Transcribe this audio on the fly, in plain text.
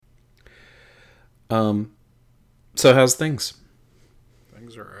So how's things?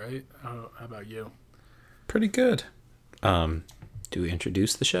 Things are alright. How about you? Pretty good. Do we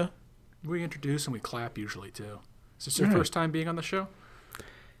introduce the show? We introduce and we clap usually too. Is this All your right. first time being on the show?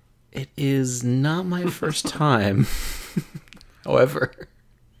 It is not my first time. However,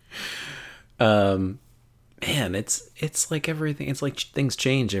 man, it's like everything. It's like things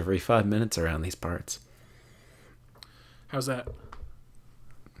change every 5 minutes around these parts. How's that?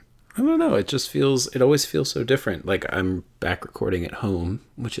 I don't know. It always feels so different. Like I'm back recording at home,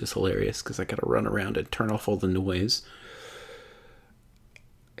 which is hilarious because I got to run around and turn off all the noise.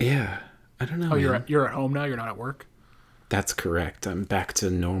 Yeah, I don't know. Oh, man. you're at home now. You're not at work. That's correct. I'm back to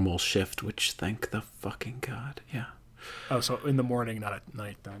normal shift, which thank the fucking God. Yeah. Oh, so in the morning, not at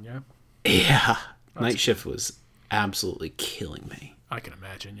night then, yeah? Yeah. Night shift was absolutely killing me. I can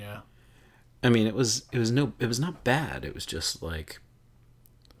imagine, yeah. I mean, it was not bad. It was just like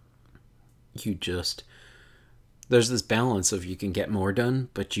there's this balance of you can get more done,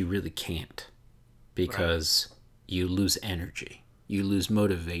 but you really can't because you lose energy. You lose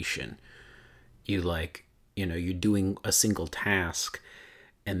motivation. You're doing a single task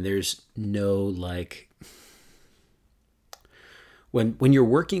and there's no like when you're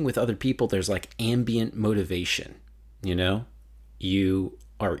working with other people, there's like ambient motivation, you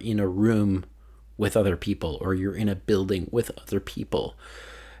are in a room with other people or you're in a building with other people.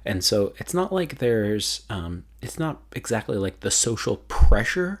 And so it's not like it's not exactly like the social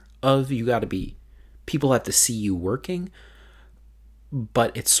pressure of people have to see you working,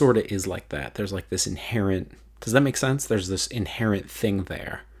 but it sort of is like that. There's like this inherent, does that make sense? There's this inherent thing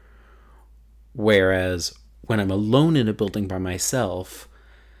there. Whereas when I'm alone in a building by myself,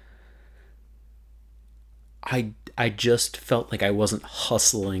 I just felt like I wasn't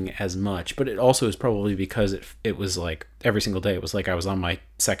hustling as much, but it also is probably because it was like every single day it was like I was on my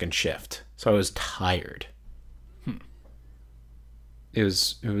second shift, so I was tired. It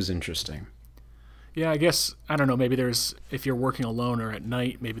was interesting. Yeah, I guess, I don't know, maybe if you're working alone or at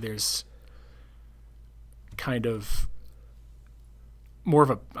night, maybe there's kind of more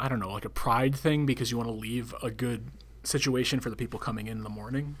of a, I don't know, like a pride thing because you want to leave a good situation for the people coming in the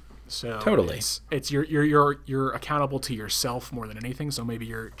morning. So Totally. it's you're accountable to yourself more than anything. So maybe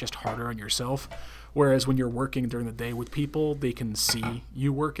you're just harder on yourself. Whereas when you're working during the day with people, they can see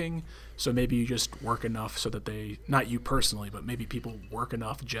you working. So maybe you just work enough so that not you personally, but maybe people work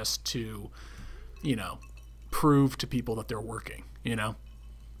enough just to, prove to people that they're working,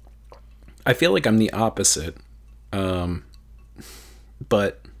 I feel like I'm the opposite. But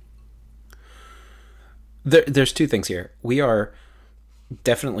there's two things here. We are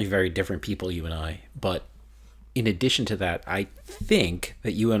definitely very different people, you and I. But in addition to that, I think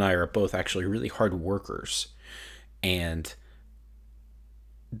that you and I are both actually really hard workers. And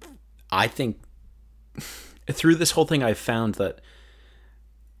I think through this whole thing, I've found that,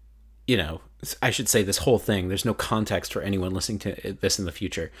 I should say this whole thing, there's no context for anyone listening to this in the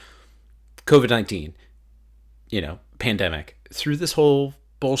future. COVID-19, pandemic. Through this whole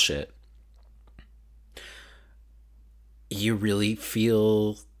bullshit, you really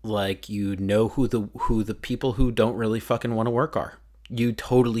feel like who the people who don't really fucking want to work are. You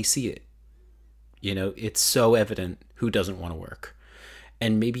totally see it. It's so evident who doesn't want to work.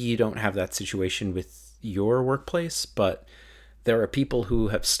 And maybe you don't have that situation with your workplace, but there are people who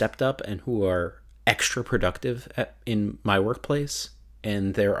have stepped up and who are extra productive in my workplace.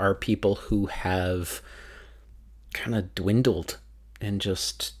 And there are people who have kind of dwindled and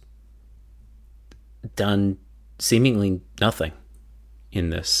just done seemingly nothing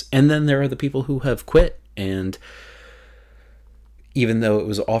in this. And then there are the people who have quit, and even though it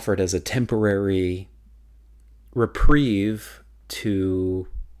was offered as a temporary reprieve to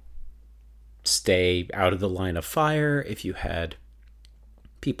stay out of the line of fire, if you had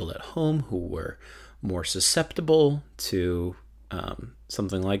people at home who were more susceptible to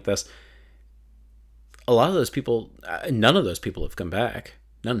something like this, a lot of those people, none of those people have come back.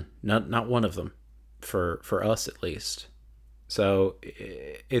 None, not one of them, for us at least. So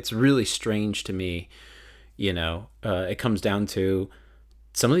it's really strange to me. It comes down to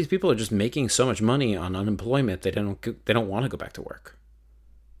some of these people are just making so much money on unemployment they don't want to go back to work.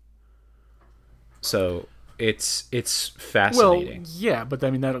 So it's fascinating. Well, yeah, but I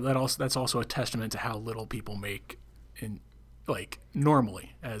mean that's also a testament to how little people make in like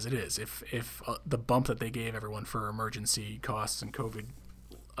normally as it is. If the bump that they gave everyone for emergency costs and COVID,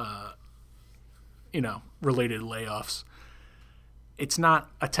 related layoffs, it's not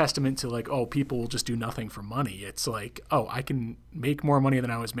a testament to like, oh, people will just do nothing for money. It's like, oh, I can make more money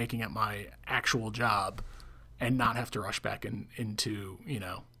than I was making at my actual job and not have to rush back into,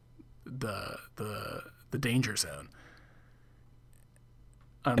 the danger zone.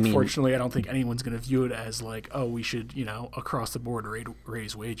 Unfortunately, I don't think anyone's going to view it as like, oh, we should, across the board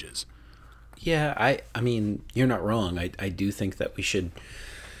raise wages. Yeah, I mean, you're not wrong. I do think that we should.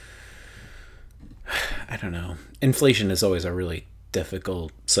 I don't know. Inflation is always a really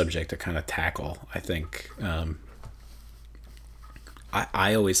difficult subject to kind of tackle. I think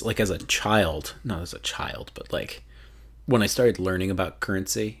I always, like, as a child, not as a child, but like when I started learning about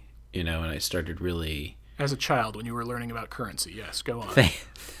currency, and I started really. As a child, when you were learning about currency, yes, go on.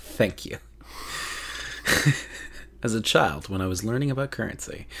 Thank you. As a child, when I was learning about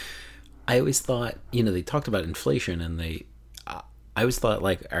currency, I always thought, they talked about inflation, and I always thought,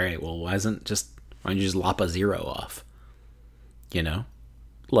 like, all right, well, why don't you just lop a zero off?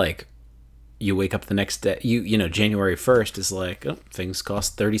 Like, you wake up the next day, January 1st is like, oh, things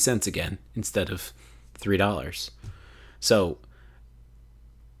cost 30 cents again instead of $3. So,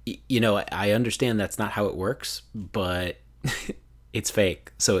 I understand that's not how it works, but it's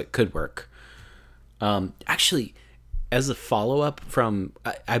fake, so it could work. Actually, as a follow-up from,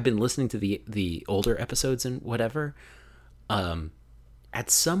 I've been listening to the older episodes and whatever. At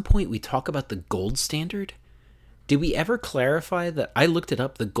some point, we talk about the gold standard. Did we ever clarify that? I looked it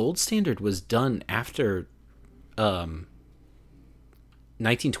up. The gold standard was done after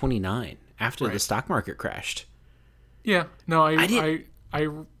 1929, after the stock market crashed. Yeah, no, I didn't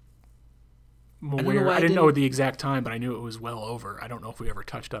know the exact time, but I knew it was well over. I don't know if we ever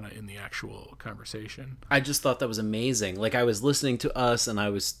touched on it in the actual conversation. I just thought that was amazing. Like, I was listening to us, and I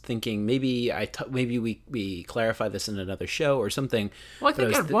was thinking maybe we clarify this in another show or something. Well, I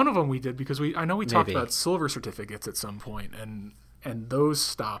think one of them we did, because I know we talked about silver certificates at some point, and those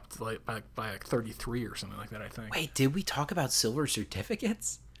stopped like by like 33 or something like that, I think. Wait, did we talk about silver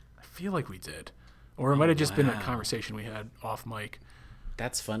certificates? I feel like we did, or it might have just been a conversation we had off mic.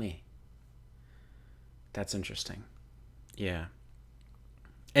 That's funny. That's interesting. Yeah.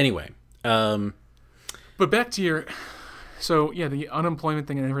 Anyway. But back to your... So, yeah, the unemployment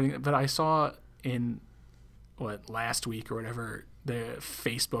thing and everything. But I saw in, last week or whatever, the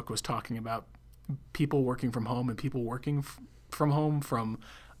Facebook was talking about people working from home and people working from home from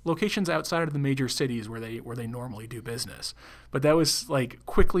locations outside of the major cities where they normally do business. But that was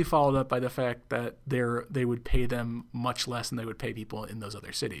quickly followed up by the fact that they would pay them much less than they would pay people in those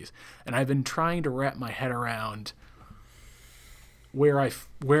other cities. And I've been trying to wrap my head around where I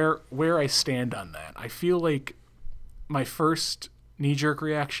stand on that. I feel like my first knee-jerk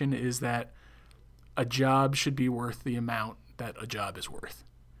reaction is that a job should be worth the amount that a job is worth.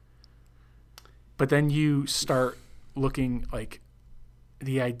 But then you start looking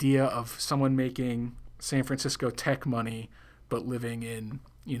the idea of someone making San Francisco tech money but living in,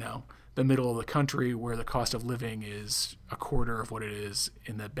 the middle of the country where the cost of living is a quarter of what it is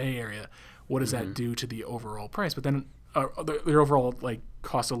in the Bay Area. What does that do to the overall price? But then the overall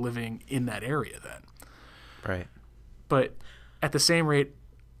cost of living in that area then. Right. But at the same rate,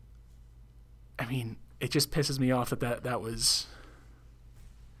 I mean, it just pisses me off that was,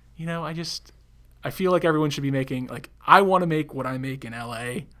 I feel like everyone should be making, I want to make what I make in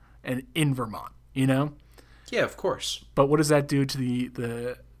LA and in Vermont, Yeah, of course. But what does that do to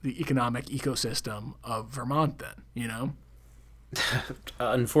the economic ecosystem of Vermont then,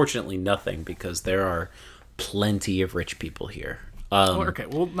 Unfortunately, nothing, because there are plenty of rich people here. Okay,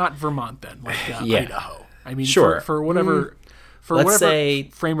 well, not Vermont then, Idaho. I mean, sure. For whatever, let's say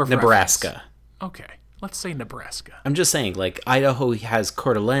frame of Nebraska. Reference. Okay. Let's say Nebraska. I'm just saying, Idaho has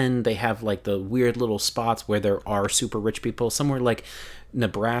Coeur d'Alene. They have, the weird little spots where there are super rich people. Somewhere like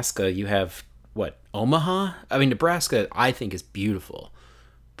Nebraska, you have, Omaha? I mean, Nebraska, I think, is beautiful.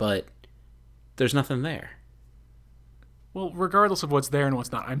 But there's nothing there. Well, regardless of what's there and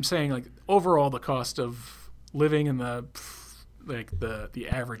what's not, I'm saying, overall, the cost of living and the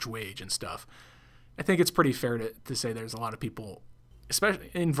average wage and stuff, I think it's pretty fair to say there's a lot of people, especially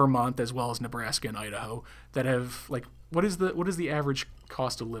in Vermont as well as Nebraska and Idaho, that have what is the average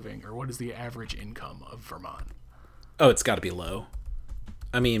cost of living, or what is the average income of Vermont? Oh, it's got to be low.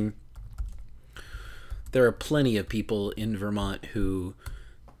 I mean, there are plenty of people in Vermont who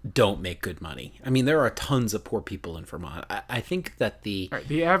don't make good money. I mean, there are tons of poor people in Vermont. I think that the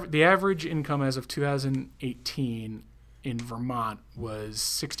average income as of 2018 in Vermont was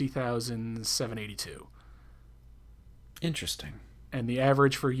 $60,782. Interesting. And the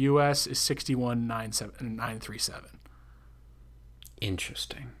average for U.S. is 61,937.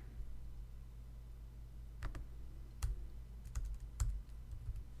 Interesting.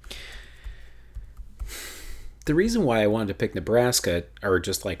 The reason why I wanted to pick Nebraska, or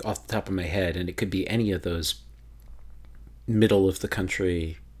just off the top of my head, and it could be any of those middle of the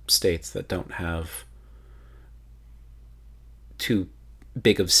country states that don't have too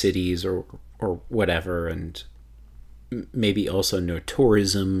big of cities or whatever, and maybe also no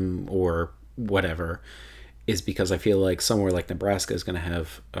tourism or whatever, is because I feel like somewhere like Nebraska is going to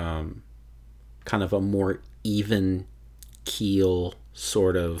have kind of a more even keel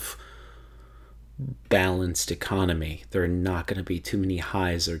sort of balanced economy. There are not going to be too many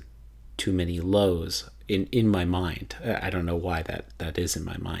highs or too many lows in my mind. I don't know why that is in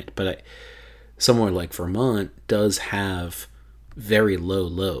my mind, but somewhere like Vermont does have very low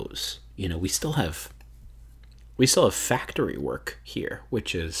lows. You know, we still have factory work here,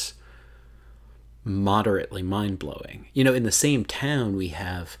 which is moderately mind-blowing. You know, in the same town we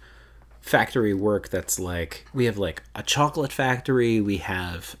have factory work that's like, we have like a chocolate factory, we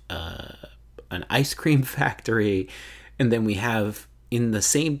have an ice cream factory, and then we have in the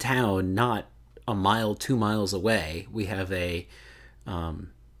same town, not a mile, 2 miles away, we have a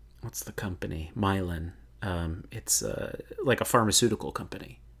what's the company? Mylan. It's like a pharmaceutical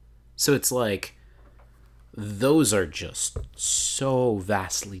company. So it's like, those are just so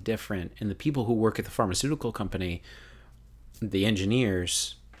vastly different. And the people who work at the pharmaceutical company, the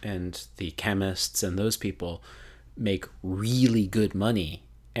engineers and the chemists and those people, make really good money.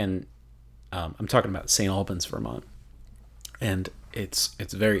 And I'm talking about St. Albans, Vermont. And it's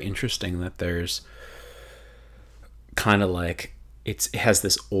very interesting that there's kind of like, it has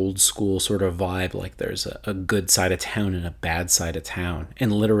this old school sort of vibe, like there's a good side of town and a bad side of town,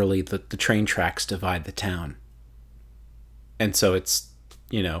 and literally the train tracks divide the town. And so it's,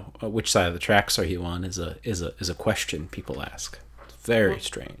 you know, which side of the tracks are you on is a question people ask. It's very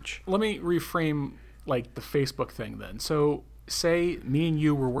strange. Let me reframe like the Facebook thing then. So say me and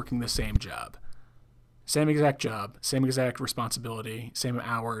you were working the same job, same exact responsibility, same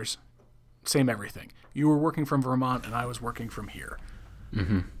hours, same everything. You were working from Vermont and I was working from here.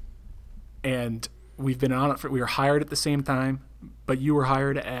 Mm-hmm. And we've been on it we were hired at the same time, but you were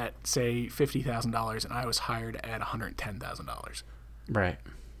hired at, say, $50,000 and I was hired at $110,000. Right.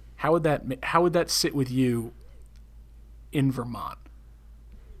 How would that sit with you in Vermont?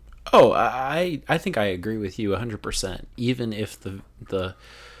 Oh, I think I agree with you 100%. Even if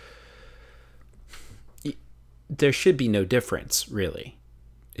there should be no difference, really.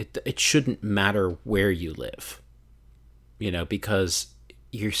 It shouldn't matter where you live, you know, because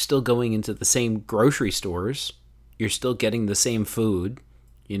you're still going into the same grocery stores. You're still getting the same food,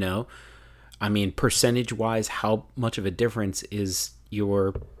 you know. I mean, percentage-wise, how much of a difference is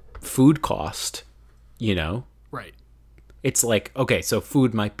your food cost, you know? Right. It's like, okay, so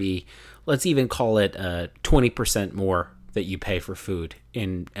food might be, let's even call it 20% more that you pay for food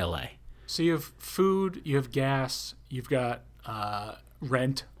in LA. So you have food, you have gas, you've got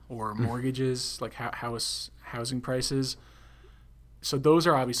rent or mortgages, like housing prices. So those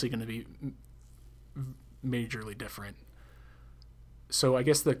are obviously going to be majorly different. So I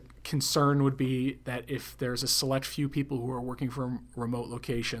guess the concern would be that if there's a select few people who are working from remote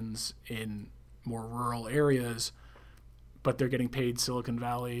locations in more rural areas, but they're getting paid Silicon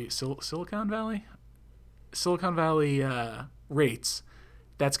Valley rates,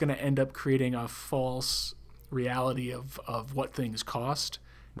 that's going to end up creating a false reality of what things cost,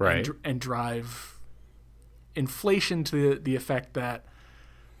 right, and drive inflation to the effect that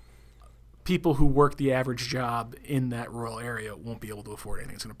people who work the average job in that rural area won't be able to afford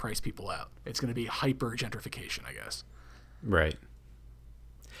anything. It's going to price people out. It's going to be hyper gentrification, I guess. Right.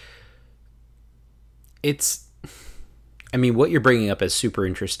 I mean, what you're bringing up is super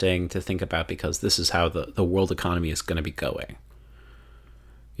interesting to think about, because this is how the world economy is going to be going.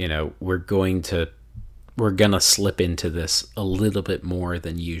 You know, we're going to slip into this a little bit more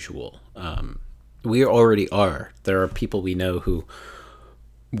than usual. We already are. There are people we know who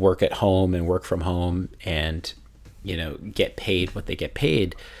work at home and work from home and, you know, get paid what they get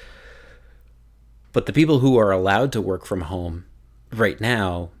paid. But the people who are allowed to work from home right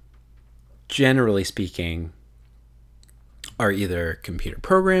now, generally speaking, are either computer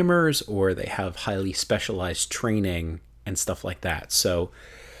programmers or they have highly specialized training and stuff like that. So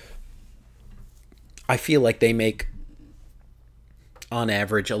I feel like they make, on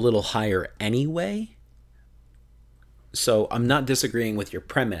average, a little higher anyway. So I'm not disagreeing with your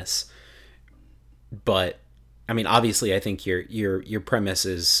premise, but I mean, obviously, I think your premise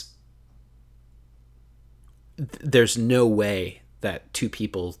is there's no way that two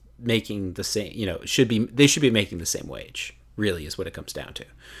people making the same, you know, should be making the same wage. Really, is what it comes down to.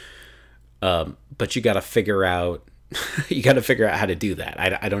 But you got to figure out how to do that.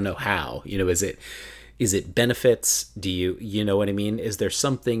 I don't know how. You know, is it benefits? Do you know what I mean? Is there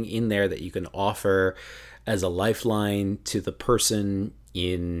something in there that you can offer as a lifeline to the person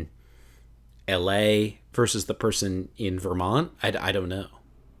in LA versus the person in Vermont, I don't know.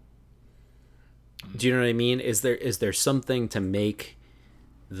 Do you know what I mean? Is there something to make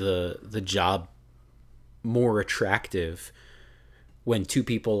the job more attractive when two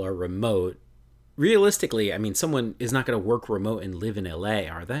people are remote? Realistically, I mean, someone is not going to work remote and live in LA,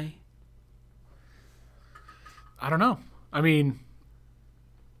 are they? I don't know. I mean,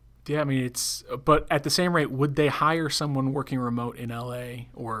 yeah, I mean, but at the same rate, would they hire someone working remote in LA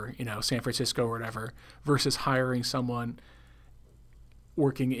or, San Francisco or whatever versus hiring someone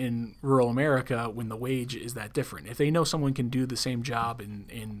working in rural America when the wage is that different? If they know someone can do the same job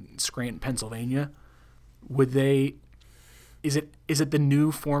in Scranton, Pennsylvania, is it the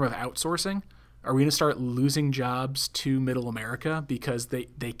new form of outsourcing? Are we going to start losing jobs to middle America because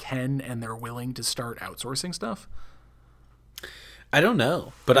they can and they're willing to start outsourcing stuff? I don't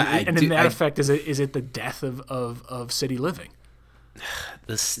know, but effect, is it the death of city living?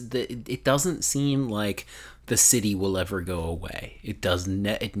 It doesn't seem like the city will ever go away.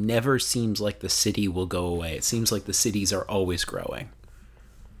 It never seems like the city will go away. It seems like the cities are always growing.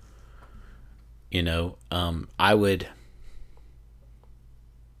 I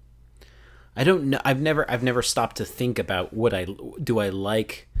don't know. I've never stopped to think about do I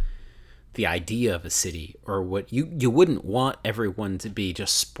like the idea of a city, or what you wouldn't want everyone to be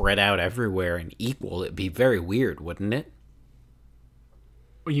just spread out everywhere and equal. It'd be very weird, wouldn't it?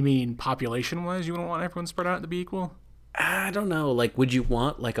 What you mean population wise? You wouldn't want everyone spread out to be equal? I don't know. Like, would you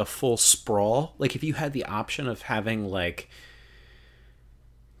want like a full sprawl? Like, if you had the option of having like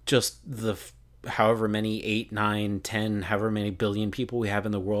just the however many 8, 9, 10, however many billion people we have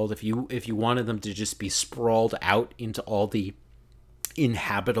in the world, if you wanted them to just be sprawled out into all the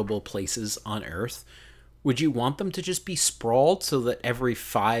inhabitable places on Earth, would you want them to just be sprawled so that every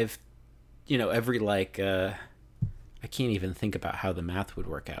I can't even think about how the math would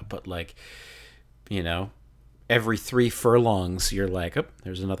work out, but every 3 furlongs you're like, oh,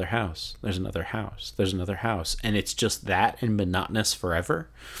 there's another house, there's another house, there's another house, and it's just that and monotonous forever,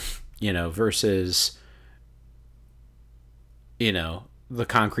 versus the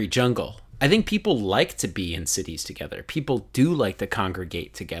concrete jungle. I think people like to be in cities together. People do like to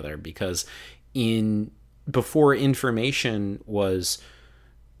congregate together because before information was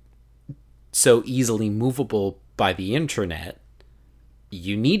so easily movable by the internet,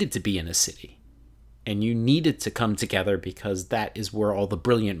 you needed to be in a city and you needed to come together because that is where all the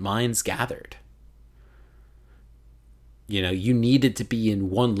brilliant minds gathered. You needed to be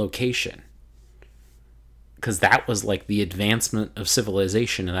in one location because that was like the advancement of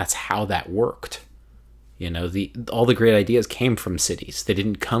civilization, and that's how that worked. All the great ideas came from cities. They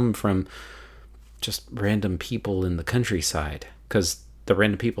didn't come from just random people in the countryside, because the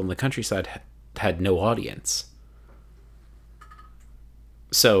random people in the countryside had no audience.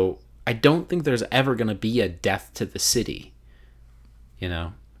 So I don't think there's ever going to be a death to the city.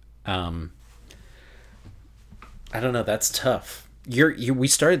 I don't know. That's tough. We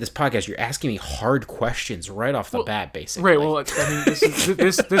started this podcast. You're asking me hard questions right off the bat, basically. Right. Well, I mean,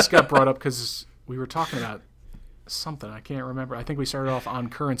 this got brought up because we were talking about something. I can't remember. I think we started off on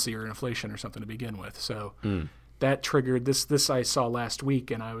currency or inflation or something to begin with. So that triggered this. This I saw last week,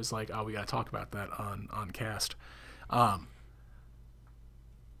 and I was like, oh, we got to talk about that on cast.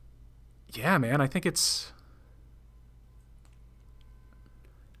 Yeah, man. I think it's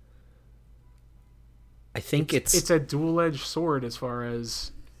a dual-edged sword as far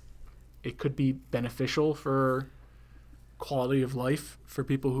as it could be beneficial for quality of life for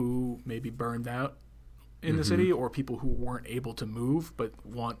people who may be burned out in the city, or people who weren't able to move but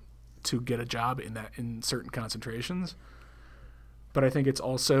want to get a job in certain concentrations. But I think it's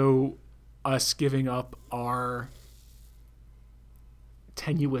also us giving up our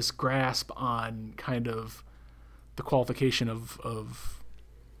tenuous grasp on kind of the qualification of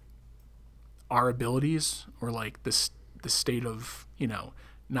our abilities, or like the state of,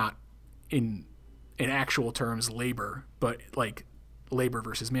 not in actual terms labor, but like labor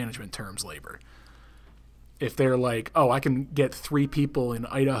versus management terms labor. If they're like, oh, I can get 3 people in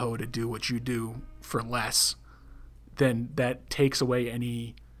Idaho to do what you do for less, then that takes away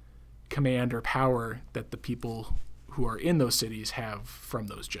any command or power that the people who are in those cities have from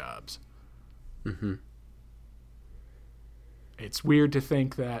those jobs. Mm-hmm. It's weird to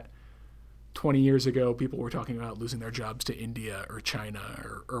think that 20 years ago, people were talking about losing their jobs to India or China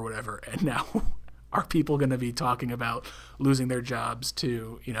or whatever, and now are people going to be talking about losing their jobs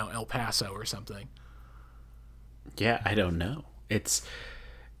to, El Paso or something? Yeah, I don't know. It's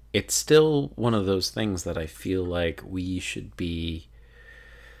still one of those things that I feel like we should be,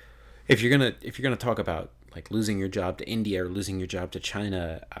 if you're gonna talk about like losing your job to India or losing your job to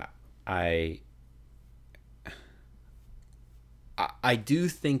China, I I do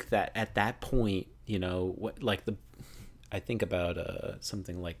think that at that point, you know, what like the I think about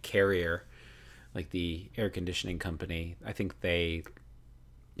something like Carrier, like the air conditioning company. I think they,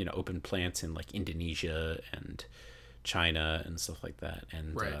 you know, opened plants in like Indonesia and China and stuff like that.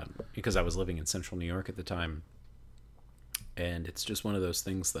 And Right. Because I was living in central New York at the time, and it's just one of those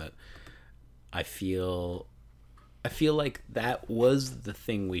things that I feel like that was the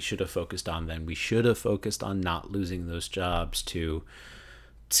thing we should have focused on then. We should have focused on not losing those jobs to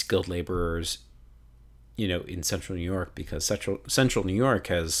skilled laborers, you know, in central New York, because central New York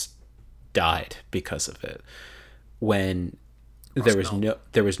has died because of it. When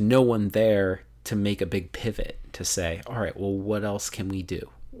there was no one there to make a big pivot to say, all right, well, what else can we do?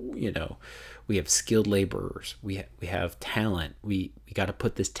 You know, we have skilled laborers, we have talent. We got to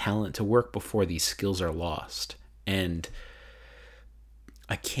put this talent to work before these skills are lost. And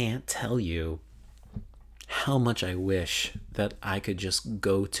I can't tell you how much I wish that I could just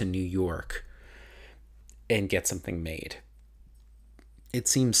go to New York and get something made. It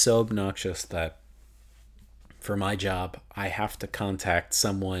seems so obnoxious that for my job, I have to contact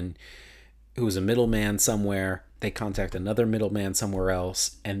someone who is a middleman somewhere. They contact another middleman somewhere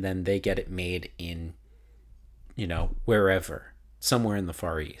else, and then they get it made in, you know, wherever, somewhere in the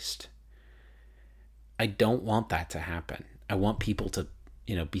Far East. I don't want that to happen. I want people to,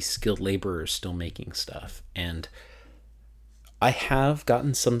 you know, be skilled laborers still making stuff. And I have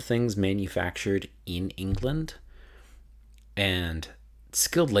gotten some things manufactured in England, and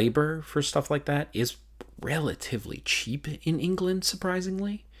skilled labor for stuff like that is relatively cheap in England,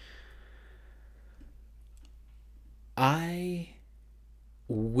 surprisingly. I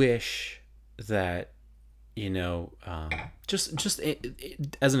wish that, you know, just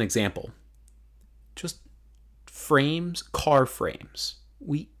as an example, just frames, car frames,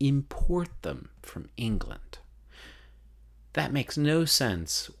 we import them from England. That makes no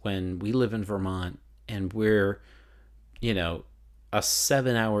sense when we live in Vermont and we're, you know, a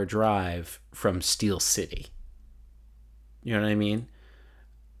 7-hour drive from Steel City. You know what I mean?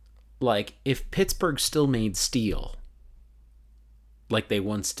 Like, if Pittsburgh still made steel, like they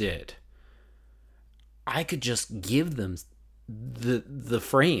once did, I could just give them the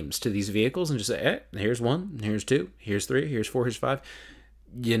frames to these vehicles and just say, here's 1, here's 2, here's 3, here's 4, here's 5.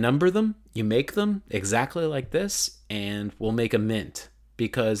 You number them, you make them exactly like this, and we'll make a mint,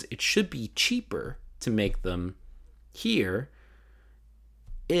 because it should be cheaper to make them here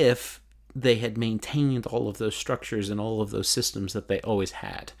if they had maintained all of those structures and all of those systems that they always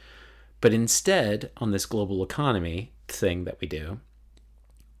had. But instead, on this global economy thing that we do,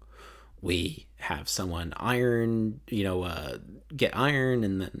 we have someone iron, you know, get iron,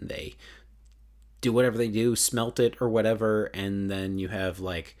 and then they do whatever they do, smelt it or whatever, and then you have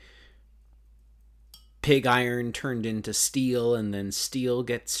like pig iron turned into steel, and then steel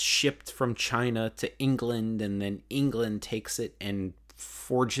gets shipped from China to England, and then England takes it and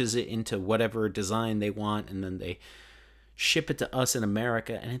forges it into whatever design they want, and then they ship it to us in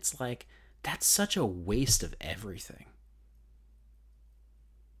America. And it's like, that's such a waste of everything.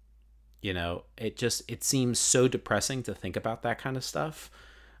 You know, it seems so depressing to think about that kind of stuff.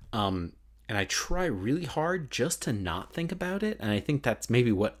 And I try really hard just to not think about it. And I think that's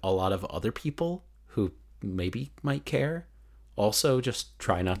maybe what a lot of other people who maybe might care also just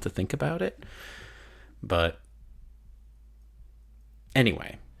try not to think about it. But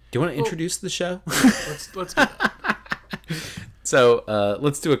anyway, do you want to introduce the show? Let's do that. So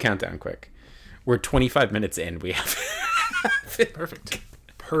let's do a countdown quick. We're 25 minutes in. We have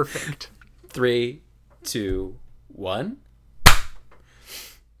Perfect. 3, 2, 1.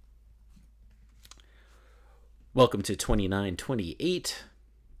 Welcome to 2928.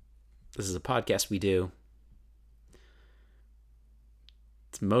 This is a podcast we do.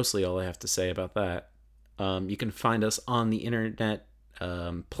 It's mostly all I have to say about that. You can find us on the internet,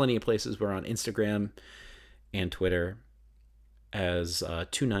 plenty of places. We're on Instagram and Twitter as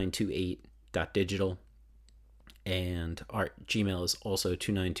 2928.digital. And our Gmail is also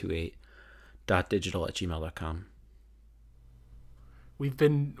 2928.digital@gmail.com. We've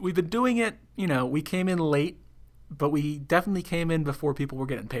been doing it, you know, we came in late, but we definitely came in before people were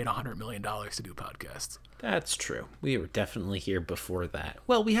getting paid $100 million to do podcasts. That's true. We were definitely here before that.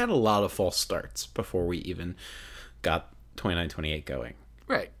 Well, we had a lot of false starts before we even got 2928 going.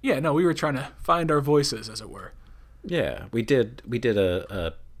 Right. Yeah, no, we were trying to find our voices, as it were. Yeah, we did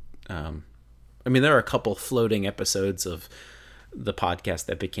I mean, there are a couple floating episodes of the podcast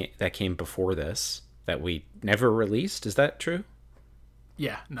that came before this that we never released. Is that true?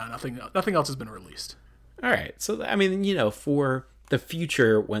 Yeah, no, nothing else has been released. All right. So, I mean, for the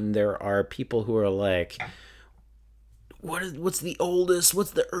future, when there are people who are like, what's the oldest,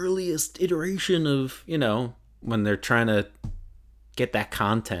 what's the earliest iteration of, when they're trying to get that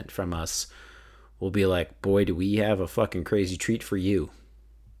content from us, we'll be like, boy, do we have a fucking crazy treat for you.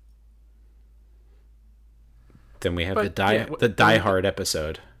 Then we have the Die Hard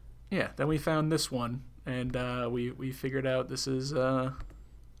episode. Yeah, then we found this one, and we figured out this is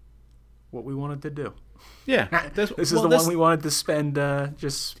what we wanted to do. Yeah, this is the one we wanted to spend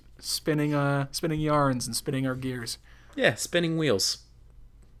just spinning yarns and spinning our gears. Yeah, spinning wheels.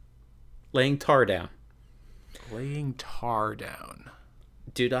 Laying tar down. Laying tar down.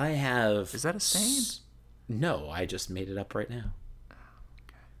 Dude, I have... Is that a saying? No, I just made it up right now.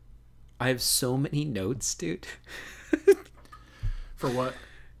 Okay. I have so many notes, dude. For what?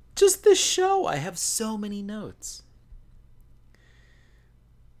 Just this show. I have so many notes.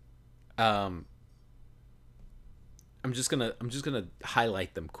 I'm just gonna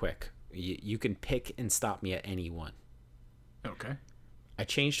highlight them quick. You can pick and stop me at any one. Okay. I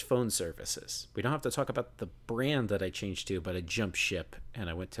changed phone services. We don't have to talk about the brand that I changed to, but I jumped ship and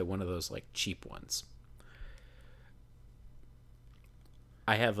I went to one of those like cheap ones.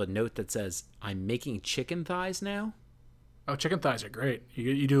 I have a note that says, I'm making chicken thighs now. Oh, chicken thighs are great.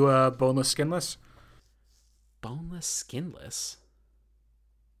 You do boneless, skinless? Boneless, skinless?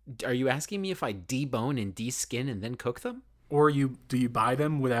 Are you asking me if I debone and deskin and then cook them? Or do you buy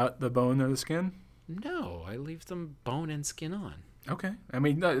them without the bone or the skin? No, I leave them bone and skin on. Okay. I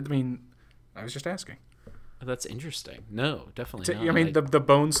mean, I was just asking. That's interesting. No, definitely not. I mean, the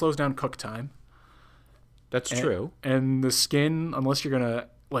bone slows down cook time. That's true. And the skin, unless you're gonna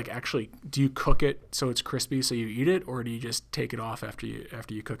actually, do you cook it so it's crispy so you eat it, or do you just take it off after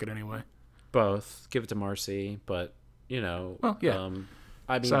you cook it anyway? Both. Give it to Marcy, but Well, yeah.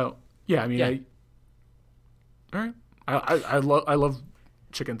 I mean, so yeah. I mean, yeah. All right. I love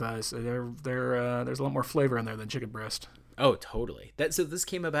chicken thighs. There's a lot more flavor in there than chicken breast. Oh, totally. So this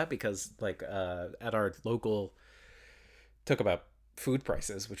came about because at our local, talk about food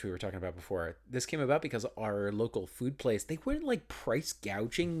prices, which we were talking about before. This came about because our local food place, they weren't price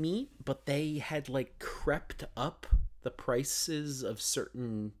gouging meat, but they had crept up the prices of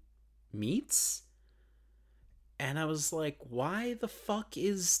certain meats. And I was like, why the fuck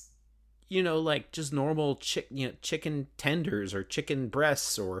is just normal chicken tenders or chicken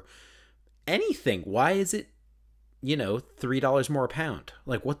breasts or anything, why is it $3 more a pound?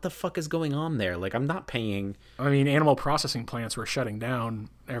 What the fuck is going on there? I'm not paying. I mean, animal processing plants were shutting down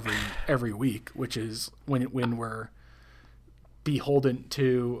every week, which is when we're beholden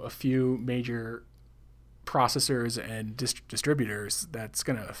to a few major processors and distributors. That's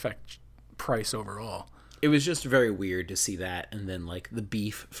going to affect price overall. It was just very weird to see that. And then the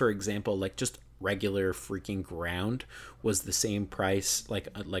beef, for example, just regular freaking ground was the same price. The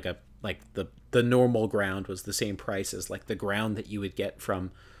normal ground was the same price as the ground that you would get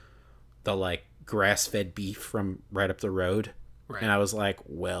from the grass-fed beef from right up the road. Right. And I was like,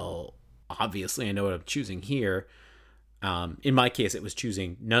 well, obviously I know what I'm choosing here. In my case, it was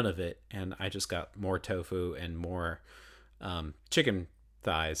choosing none of it. And I just got more tofu and more chicken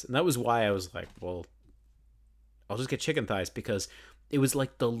thighs. And that was why I was like, well, I'll just get chicken thighs, because it was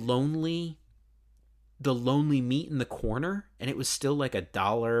the lonely meat in the corner, and it was still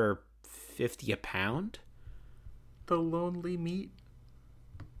 $1.50 a pound. The lonely meat?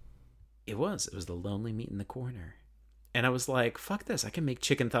 It was the lonely meat in the corner. And I was like, fuck this. I can make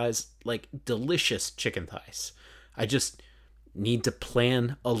chicken thighs, delicious chicken thighs. I just need to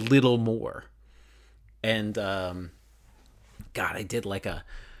plan a little more. And God, I did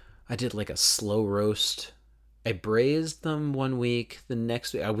a slow roast. I braised them one week. The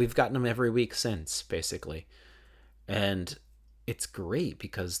next week, we've gotten them every week since, basically. And it's great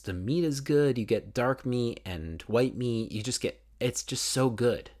because the meat is good. You get dark meat and white meat. It's just so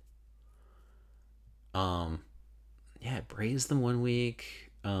good. I braised them one week.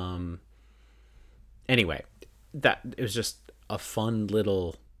 Anyway, it was just a fun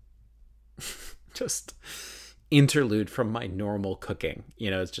little just interlude from my normal cooking.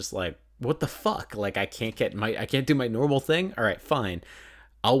 It's just what the fuck? I can't do my normal thing. All right, fine.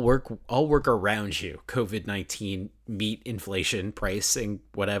 I'll work around you. COVID-19, meat inflation, pricing,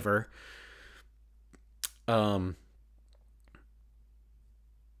 whatever. There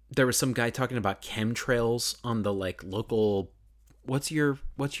was some guy talking about chemtrails on the local. What's your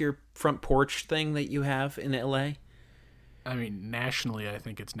front porch thing that you have in LA? I mean, nationally, I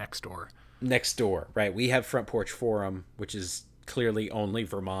think it's Nextdoor. Nextdoor, right? We have Front Porch Forum, which is clearly only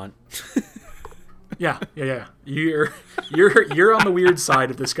Vermont. Yeah. You're on the weird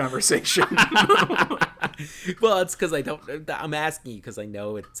side of this conversation. Well, it's because I don't. I'm asking you because I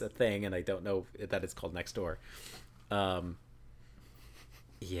know it's a thing, and I don't know that it's called Nextdoor.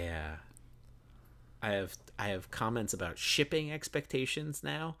 Yeah, I have comments about shipping expectations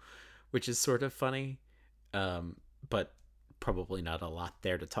now, which is sort of funny, but probably not a lot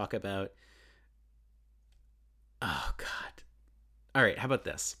there to talk about. Oh God! All right, how about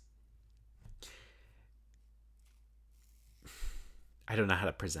this? I don't know how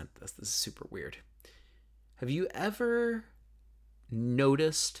to present this. This is super weird. Have you ever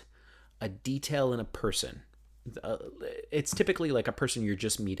noticed a detail in a person? It's typically like a person you're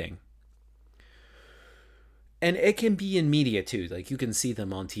just meeting. And it can be in media too. Like you can see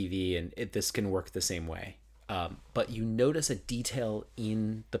them on TV and this can work the same way. But you notice a detail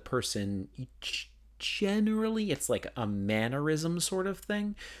in the person. Generally, it's like a mannerism sort of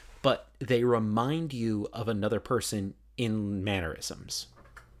thing. But they remind you of another person in mannerisms.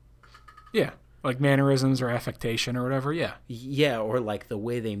 Yeah. Like mannerisms or affectation or whatever, yeah. Yeah, or like the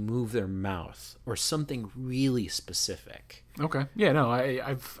way they move their mouth, or something really specific. Okay, yeah, no,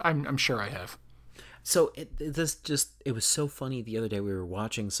 I'm sure I have. So it was so funny the other day. We were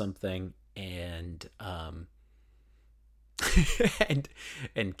watching something, and and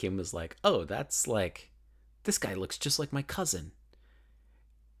Kim was like, "Oh, that's like, this guy looks just like my cousin,"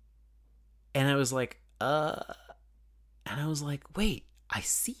 and I was like, "Wait, I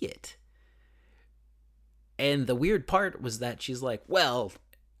see it." And the weird part was that she's like, well,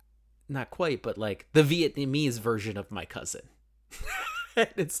 not quite, but like the Vietnamese version of my cousin. And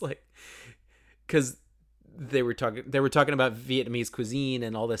it's like, because they were talking about Vietnamese cuisine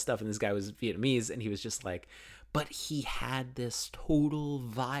and all this stuff, and this guy was Vietnamese, and he was just like, but he had this total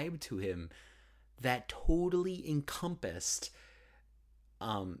vibe to him that totally encompassed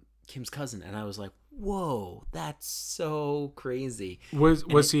Kim's cousin. And I was like, whoa, that's so crazy.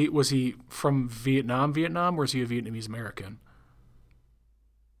 Was he from Vietnam, or is he a Vietnamese American?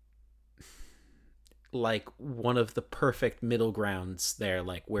 Like one of the perfect middle grounds there,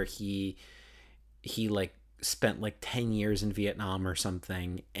 like where he like spent like 10 years in Vietnam or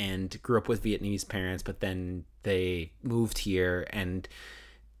something and grew up with Vietnamese parents, but then they moved here, and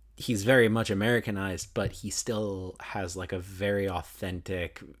he's very much Americanized, but he still has like a very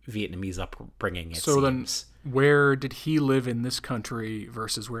authentic Vietnamese upbringing. So then, where did he live in this country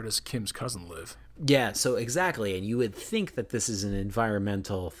versus where does Kim's cousin live? Yeah, so exactly, and you would think that this is an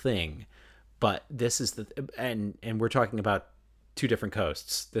environmental thing, but this is and we're talking about two different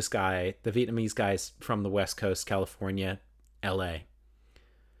coasts. This guy, the Vietnamese guy's from the West Coast, California, L.A.,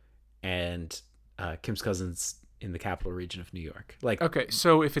 and Kim's cousin's in the capital region of New York. Like, okay,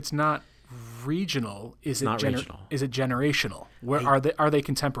 so if it's not regional, is it regional? Is it generational? Where are they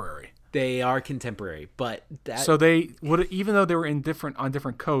contemporary? They are contemporary, but so they would, even though they were on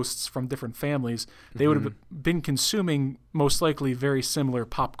different coasts from different families, they would have been consuming most likely very similar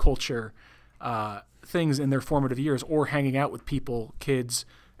pop culture things in their formative years, or hanging out with kids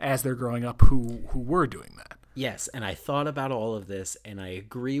as they're growing up who were doing that. Yes, and I thought about all of this, and I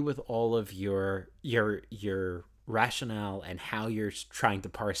agree with all of your rationale and how you're trying to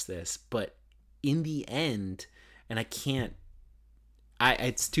parse this, but in the end, and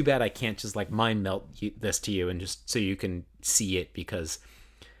it's too bad I can't just like mind melt this to you and just so you can see it, because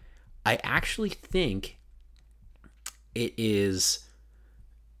I actually think it's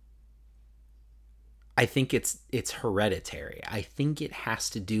hereditary. I think it has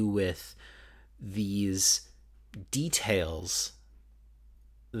to do with these details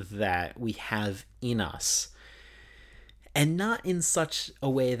that we have in us, and not in such a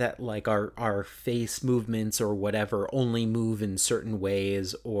way that like our face movements or whatever only move in certain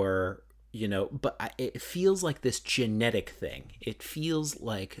ways, or but it feels like this genetic thing. It feels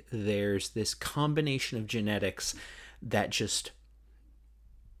like there's this combination of genetics that just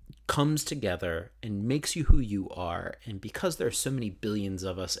comes together and makes you who you are. And because there's so many billions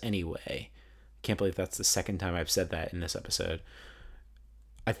of us anyway, can't believe that's the second time I've said that in this episode,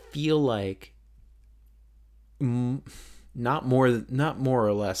 I feel like not more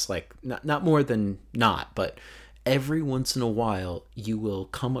or less, like not more than not, but every once in a while you will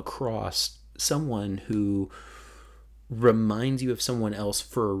come across someone who reminds you of someone else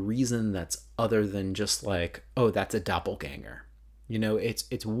for a reason that's other than just like, oh, that's a doppelganger.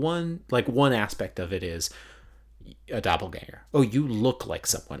 It's one aspect of it is a doppelganger. Oh, you look like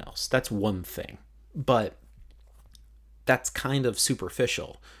someone else. That's one thing. But that's kind of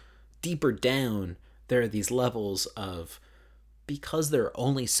superficial. Deeper down, there are these levels of, because there are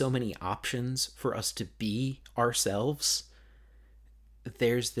only so many options for us to be ourselves,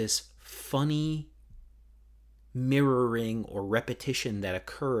 there's this funny mirroring or repetition that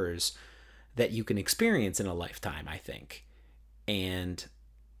occurs that you can experience in a lifetime, I think. And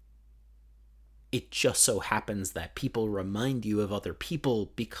it just so happens that people remind you of other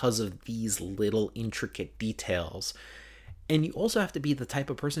people because of these little intricate details. And you also have to be the type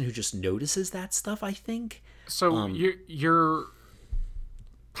of person who just notices that stuff, I think. So you're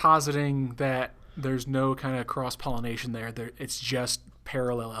positing that there's no kind of cross-pollination there. It's just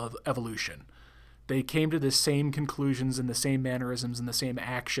parallel evolution. They came to the same conclusions and the same mannerisms and the same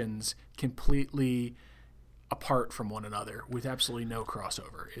actions completely apart from one another with absolutely no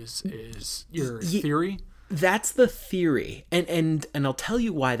crossover is your theory? That's the theory. And I'll tell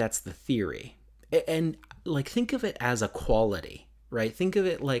you why that's the theory. And like, think of it as a quality, right? Think of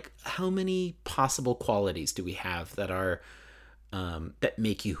it like, how many possible qualities do we have that are that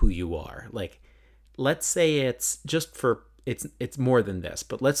make you who you are? Like, let's say it's just for it's more than this,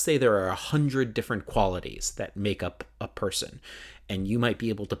 but let's say there are 100 different qualities that make up a person, and you might be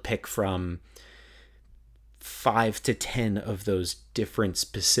able to pick from 5 to 10 of those different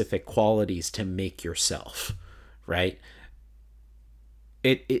specific qualities to make yourself, right?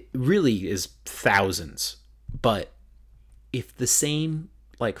 It really is thousands, but if the same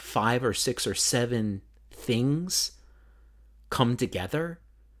like 5 or 6 or 7 things come together,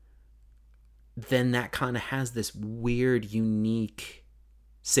 then that kind of has this weird, unique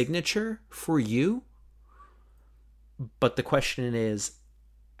signature for you. But the question is,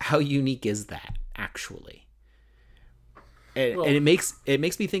 how unique is that actually? And it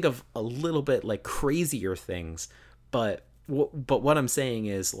makes me think of a little bit like crazier things, but what I'm saying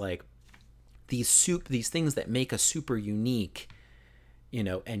is, like, these things that make us super unique,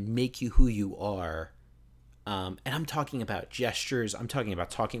 and make you who you are. And I'm talking about gestures. I'm talking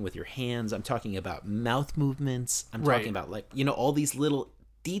about talking with your hands. I'm talking about mouth movements. I'm talking about, like, all these little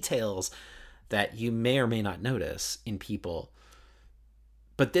details that you may or may not notice in people.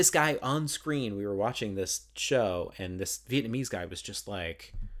 But this guy on screen, we were watching this show, and this Vietnamese guy was just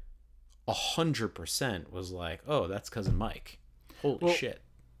like 100% was like, oh, that's Cousin Mike. Holy shit.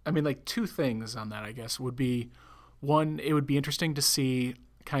 I mean, like, two things on that, I guess, would be, one, it would be interesting to see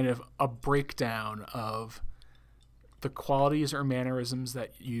kind of a breakdown of the qualities or mannerisms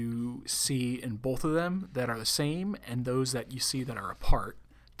that you see in both of them that are the same and those that you see that are apart,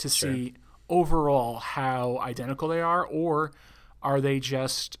 to see overall how identical they are, or are they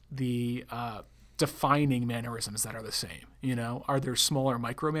just the defining mannerisms that are the same? Are there smaller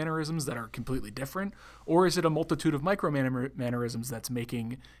micro mannerisms that are completely different, or is it a multitude of micro mannerisms that's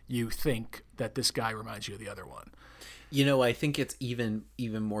making you think that this guy reminds you of the other one? I think it's even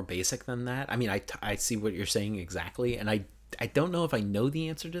more basic than that. I mean, I see what you're saying exactly, and I don't know if I know the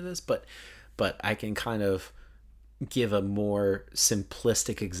answer to this, but I can kind of give a more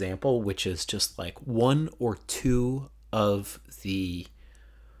simplistic example, which is just like one or two of the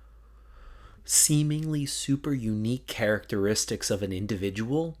seemingly super unique characteristics of an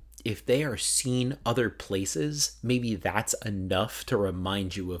individual. If they are seen other places, maybe that's enough to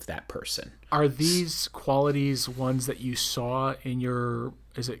remind you of that person. Are these qualities ones that you saw in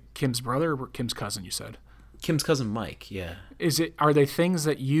is it Kim's brother or Kim's cousin, you said? Kim's cousin Mike, yeah. Are they things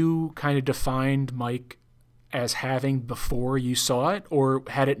that you kind of defined Mike as having before you saw it, or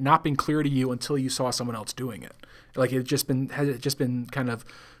had it not been clear to you until you saw someone else doing it? Like, has it just been kind of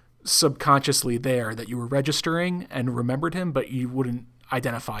subconsciously there that you were registering and remembered him, but you wouldn't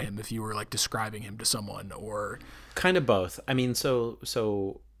identify him if you were like describing him to someone? Or kind of both. I mean,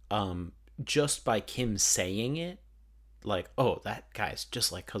 so just by Kim saying it, like, oh, that guy's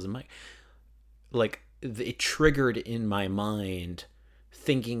just like Cousin Mike, like, it triggered in my mind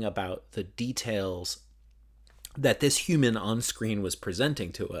thinking about the details that this human on screen was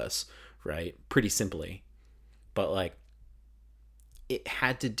presenting to us, right? Pretty simply. But, like, it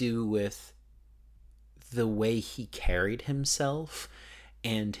had to do with the way he carried himself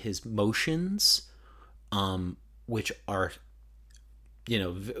and his motions, which are,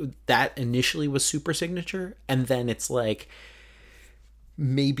 that initially was super signature. And then it's like,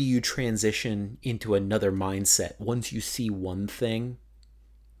 maybe you transition into another mindset. Once you see one thing,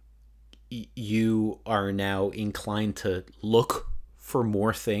 you are now inclined to look for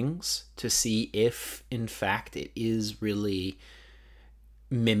more things to see if, in fact, it is really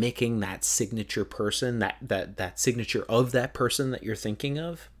mimicking that signature person, that signature of that person that you're thinking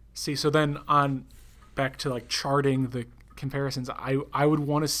of. See, so then on back to like charting the comparisons, I would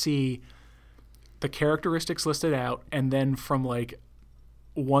want to see the characteristics listed out, and then from like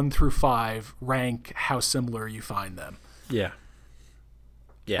 1 through 5 rank how similar you find them. Yeah.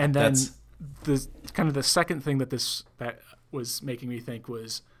 And then the kind of the second thing that was making me think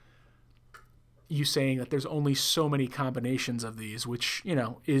was, you saying that there's only so many combinations of these, which, you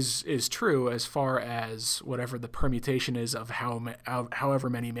know, is true as far as whatever the permutation is of however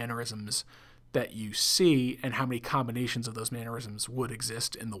many mannerisms that you see and how many combinations of those mannerisms would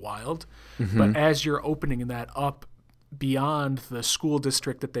exist in the wild. But as you're opening that up beyond the school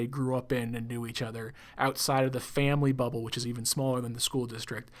district that they grew up in and knew each other, outside of the family bubble, which is even smaller than the school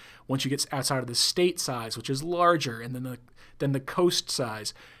district, once you get outside of the state size, which is larger, and then the coast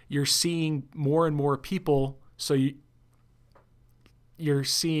size, you're seeing more and more people. So you're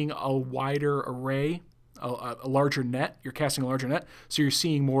seeing a wider array, a larger net. You're casting a larger net, so you're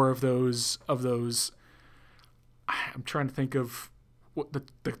seeing more of those. I'm trying to think of what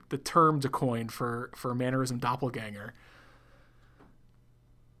the term to coin for mannerism doppelganger.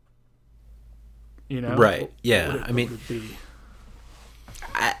 You know, right? Yeah, I mean,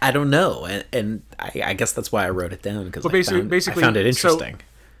 I don't know, and I guess that's why I wrote it down, because I found it interesting.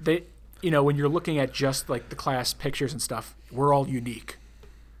 So when you're looking at just like the class pictures and stuff, we're all unique.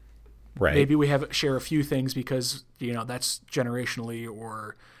 Right. Maybe we share a few things because, you know, that's generationally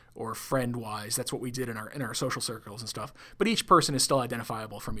or friend wise, that's what we did in our social circles and stuff. But each person is still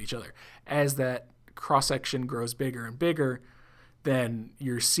identifiable from each other. As that cross section grows bigger and bigger, then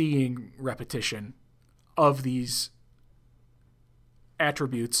you're seeing repetition of these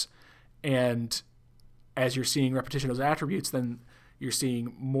attributes, and as you're seeing repetition of those attributes, then you're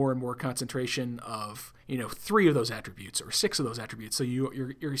seeing more and more concentration of, you know, 3 of those attributes or 6 of those attributes. So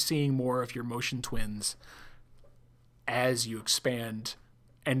you're seeing more of your motion twins as you expand.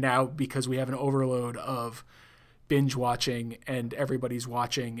 And now, because we have an overload of binge watching and everybody's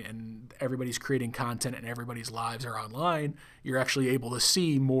watching and everybody's creating content and everybody's lives are online, you're actually able to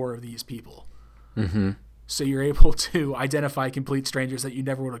see more of these people. So you're able to identify complete strangers that you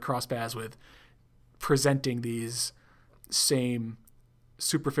never would have crossed paths with, presenting these same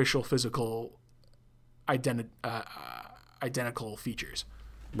superficial physical identical features.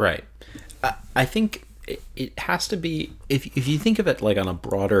 Right. I think it has to be, if you think of it like on a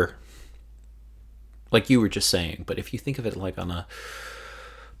broader, like you were just saying, but if you think of it like on a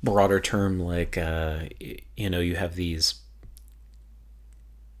broader term, like, you know, you have these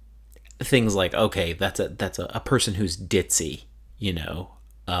things like, okay, that's a person who's ditzy, you know,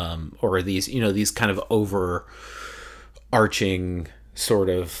 or these, you know, these kind of overarching sort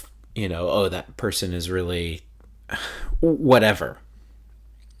of, you know, oh, that person is really whatever.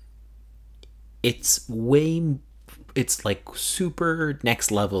 It's like super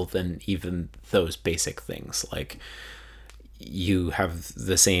next level than even those basic things. Like, you have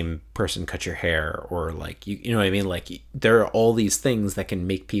the same person cut your hair, or like, you know what I mean? Like, there are all these things that can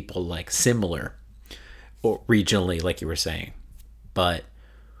make people like similar or regionally, like you were saying. But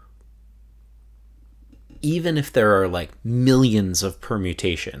even if there are like millions of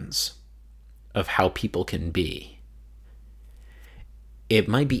permutations of how people can be, it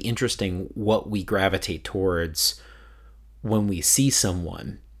might be interesting what we gravitate towards when we see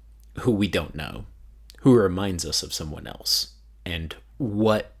someone who we don't know, who reminds us of someone else, and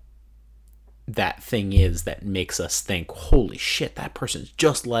what that thing is that makes us think, holy shit, that person's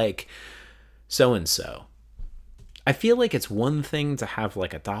just like so-and-so. I feel like it's one thing to have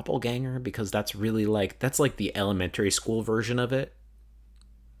like a doppelganger, because that's really like, that's like the elementary school version of it.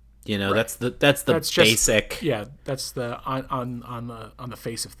 You know, right. that's basic. Just, yeah, that's the on the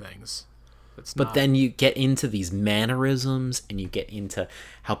face of things. But then you get into these mannerisms, and you get into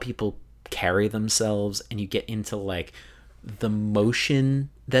how people carry themselves, and you get into like the motion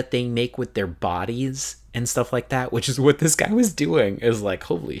that they make with their bodies and stuff like that, which is what this guy was doing. Is like,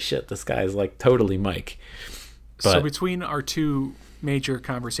 holy shit, this guy is like totally Mike. But, so between our 2 major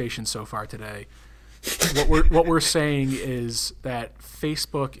conversations so far today, what we're saying is that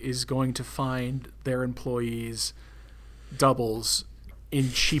Facebook is going to find their employees doubles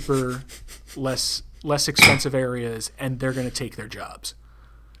in cheaper, less expensive areas, and they're going to take their jobs.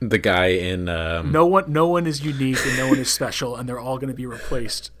 The guy in no one is unique and no one is special, and they're all going to be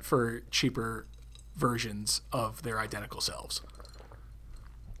replaced for cheaper versions of their identical selves.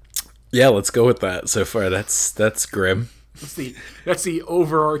 Yeah, let's go with that. So far, that's grim. That's the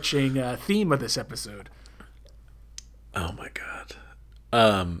overarching theme of this episode. Oh my god.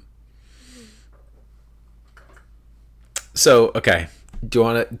 So okay, do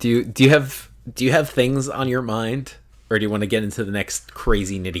you have things on your mind, or do you want to get into the next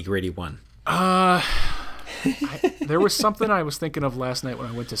crazy nitty gritty one? There was something I was thinking of last night when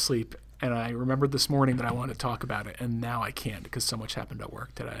I went to sleep, and I remembered this morning that I wanted to talk about it, and now I can't because so much happened at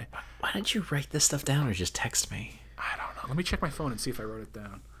work today. Why don't you write this stuff down or just text me? I don't know. Let me check my phone and see if I wrote it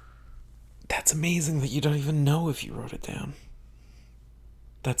down. That's amazing that you don't even know if you wrote it down.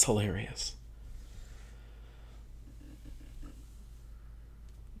 That's hilarious.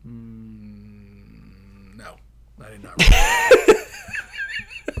 No, I did not read that.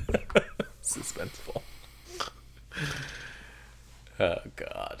 Suspenseful. Oh,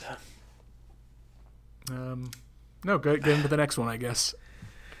 God. No, get into the next one, I guess.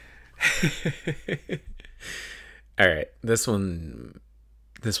 All right, this one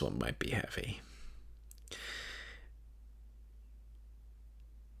might be heavy.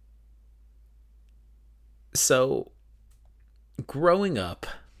 So, growing up,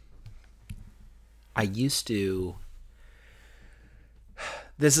 I used to.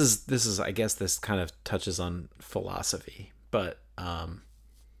 This is I guess this kind of touches on philosophy, but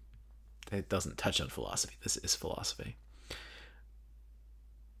it doesn't touch on philosophy. This is philosophy.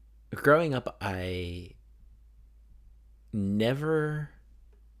 Growing up, I never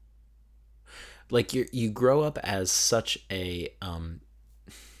like you grow up as such a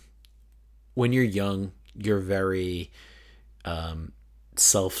when you're young, you're very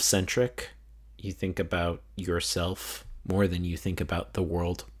self-centric. You think about yourself more than you think about the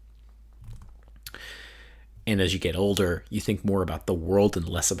world. And as you get older, you think more about the world and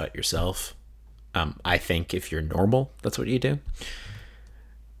less about yourself. I think if you're normal, that's what you do.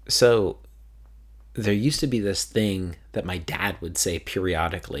 So there used to be this thing that my dad would say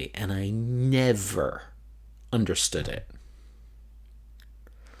periodically, and I never understood it.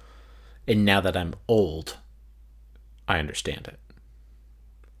 And now that I'm old, I understand it.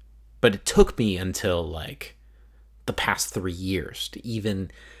 But it took me until like the past 3 years to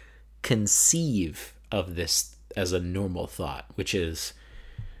even conceive of this as a normal thought, which is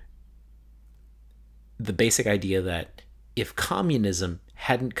the basic idea that if communism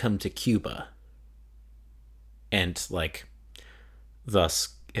hadn't come to Cuba, and like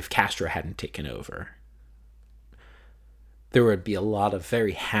thus if Castro hadn't taken over, there would be a lot of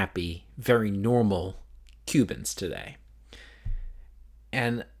very happy, very normal Cubans today.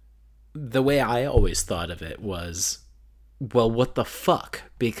 And the way I always thought of it was, well, what the fuck?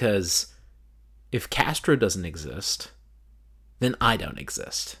 Because if Castro doesn't exist, then I don't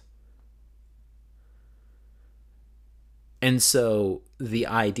exist. And so the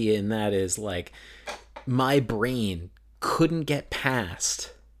idea in that is like, my brain couldn't get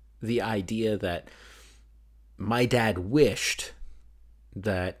past the idea that my dad wished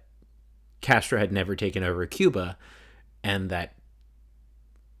that Castro had never taken over Cuba, and that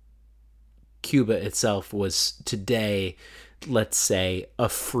Cuba itself was today, let's say, a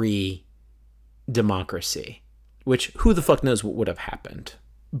free democracy, which who the fuck knows what would have happened.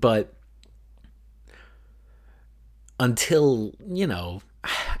 But until,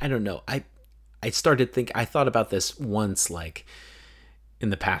 I don't know, I thought about this once, like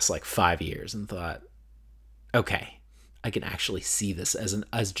in the past like 5 years, and thought, okay, I can actually see this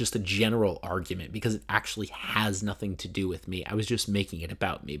as just a general argument, because it actually has nothing to do with me. I was just making it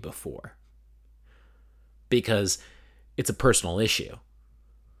about me before, because it's a personal issue.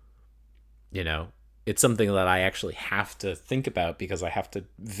 It's something that I actually have to think about because I have to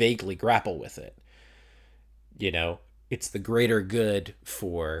vaguely grapple with it. It's the greater good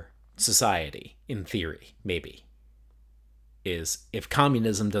for society, in theory, maybe. Is if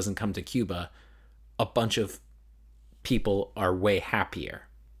communism doesn't come to Cuba, a bunch of people are way happier.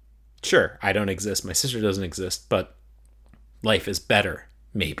 Sure, I don't exist, my sister doesn't exist, but life is better,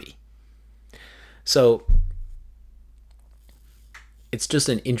 maybe. So it's just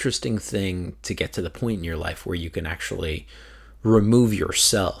an interesting thing to get to the point in your life where you can actually remove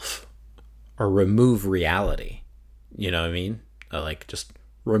yourself or remove reality. You know what I mean? Like just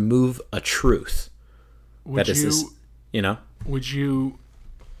remove a truth. Would you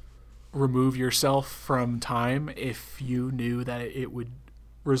remove yourself from time if you knew that it would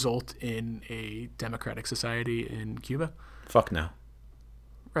result in a democratic society in Cuba? Fuck no.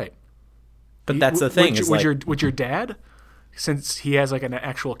 Right. But that's the thing. Would your dad, since he has like an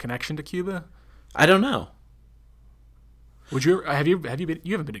actual connection to Cuba? I don't know. Would you have you been?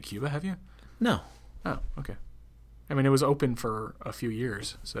 You haven't been to Cuba, have you? No. Oh, okay. I mean, it was open for a few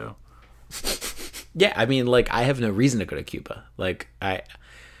years, so. Yeah, I mean, like, I have no reason to go to Cuba. Like,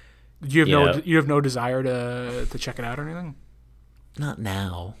 You have no desire to check it out or anything? Not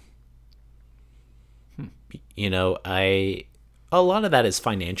now. A lot of that is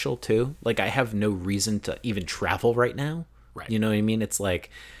financial too. Like, I have no reason to even travel right now. Right. You know what I mean? It's like,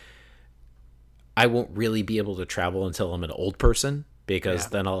 I won't really be able to travel until I'm an old person, because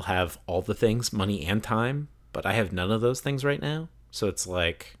then I'll have all the things, money and time, but I have none of those things right now. So it's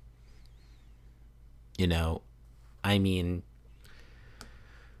like, I mean,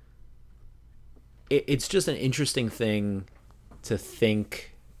 it's just an interesting thing to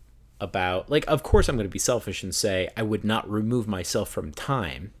think about, like, of course I'm going to be selfish and say I would not remove myself from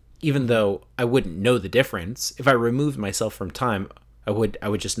time, even though I wouldn't know the difference. If I removed myself from time, I would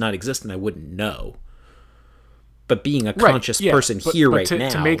just not exist and I wouldn't know. But being a conscious person right now,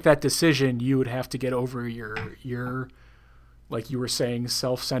 to make that decision, you would have to get over your like you were saying,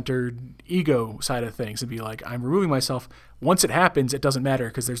 self-centered ego side of things and be like, I'm removing myself. Once it happens, it doesn't matter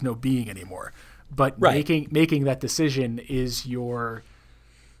because there's no being anymore. But making that decision is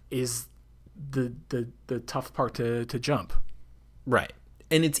the tough part to jump. Right.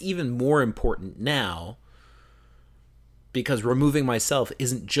 And it's even more important now because removing myself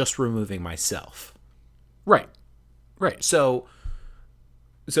isn't just removing myself. Right. So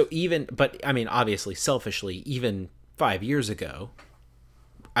even, but I mean, obviously, selfishly, even 5 years ago,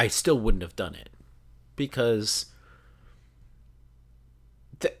 I still wouldn't have done it because,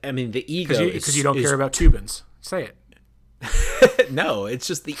 the ego is... Because you don't care about Cubans. Say it. No, it's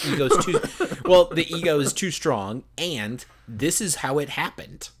just the ego's too... Well, the ego is too strong, and this is how it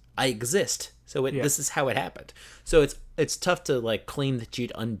happened. I exist. So this is how it happened. So it's tough to, like, claim that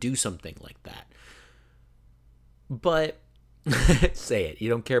you'd undo something like that. But say it. You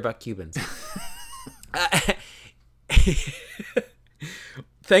don't care about Cubans.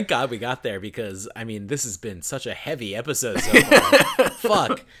 Thank God we got there because, I mean, this has been such a heavy episode so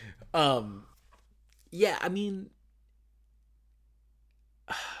far. Fuck. Yeah, I mean,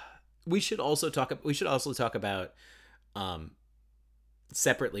 we should also talk about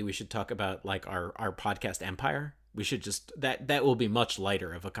separately. We should talk about, like, our podcast empire. We should just that will be much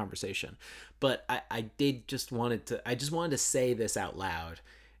lighter of a conversation. But I just wanted to say this out loud,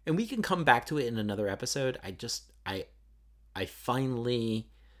 and we can come back to it in another episode. I finally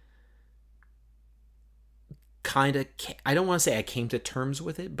kind of, I don't want to say I came to terms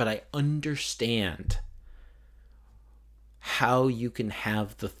with it, but I understand how you can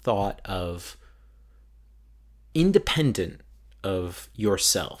have the thought of independent of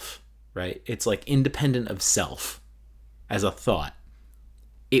yourself, right? It's like independent of self as a thought.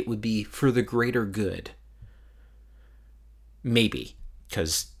 It would be for the greater good. Maybe,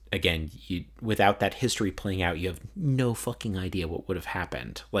 because again, without that history playing out, you have no fucking idea what would have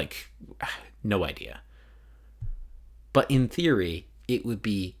happened. Like, no idea. But in theory, it would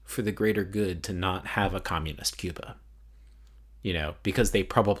be for the greater good to not have a communist Cuba. You know, because they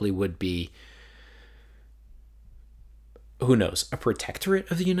probably would be, who knows, a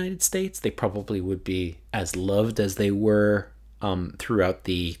protectorate of the United States. They probably would be as loved as they were throughout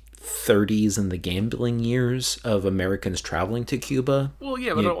the 30s and the gambling years of Americans traveling to Cuba. Well,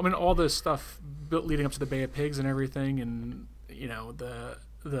 yeah, but I mean, all this stuff leading up to the Bay of Pigs and everything, and, you know, the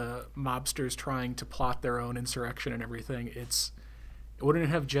mobsters trying to plot their own insurrection and everything, wouldn't it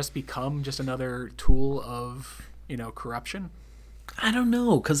have just become just another tool of, you know, corruption? I don't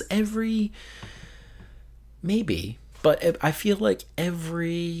know, because maybe, but I feel like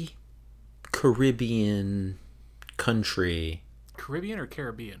every Caribbean country... Caribbean or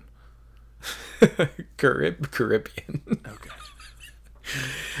Caribbean? Caribbean. Okay.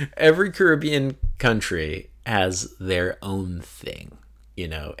 Every Caribbean country has their own thing, you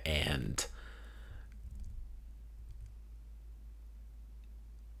know, and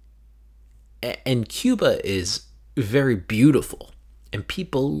Cuba is very beautiful, and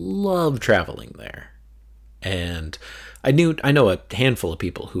people love traveling there. And I know a handful of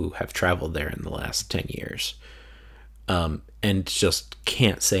people who have traveled there in the last 10 years. And just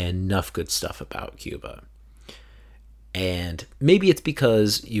can't say enough good stuff about Cuba. And maybe it's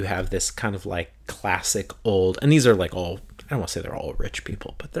because you have this kind of like classic old, and these are like all, I don't want to say they're all rich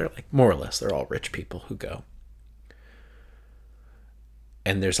people, but they're like more or less, they're all rich people who go.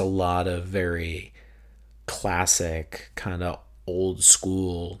 And there's a lot of very classic kind of old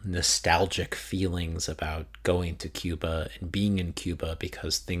school nostalgic feelings about going to Cuba and being in Cuba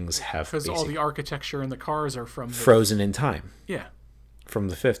because things have because all the architecture and the cars are from frozen in time. Yeah. From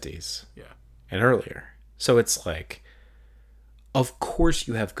the 50s. Yeah. And earlier. So it's like, of course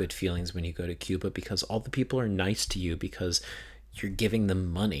you have good feelings when you go to Cuba because all the people are nice to you because you're giving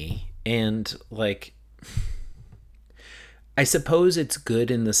them money. And like, I suppose it's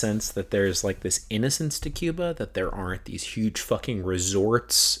good in the sense that there's like this innocence to Cuba, that there aren't these huge fucking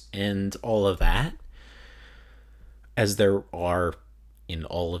resorts and all of that, as there are in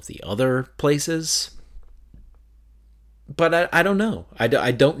all of the other places. But I don't know. I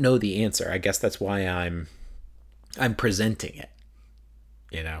don't know the answer. I guess that's why I'm presenting it,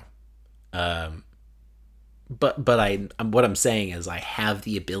 you know. But what I'm saying is I have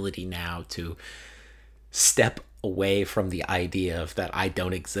the ability now to step away from the idea of that I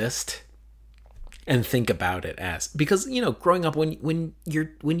don't exist and think about it as, because, you know, growing up, when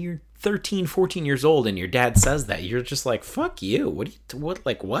you're 13, 14 years old and your dad says that, you're just like, fuck you.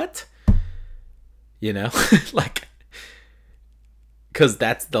 What? You know, like, because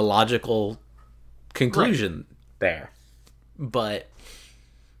that's the logical conclusion there. But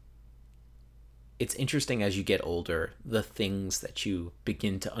it's interesting as you get older, the things that you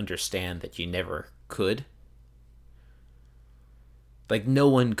begin to understand that you never could. Like, no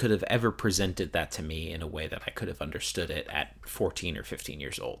one could have ever presented that to me in a way that I could have understood it at 14 or 15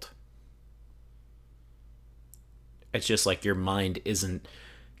 years old. It's just like your mind isn't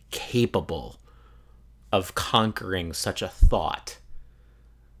capable of conquering such a thought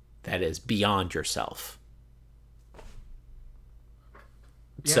that is beyond yourself.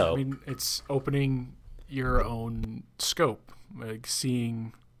 Yeah, So, I mean, it's opening your own scope, like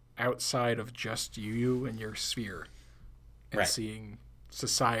seeing outside of just you and your sphere, and right. seeing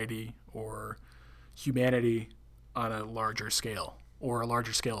society or humanity on a larger scale, or a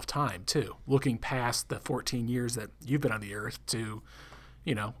larger scale of time too, looking past the 14 years that you've been on the earth to,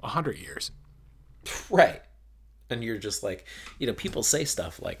 100 years. Right. And you're just like, people say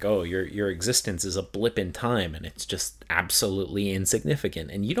stuff like, oh, your existence is a blip in time and it's just absolutely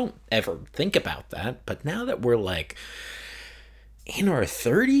insignificant. And you don't ever think about that. But now that we're like in our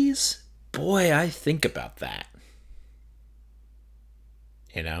 30s, boy, I think about that.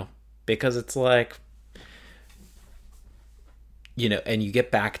 Because it's like, and you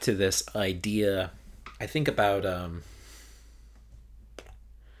get back to this idea. I think about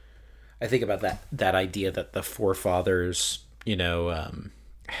that idea that the forefathers, I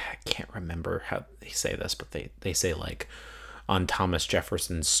can't remember how they say this, but they say, like, on Thomas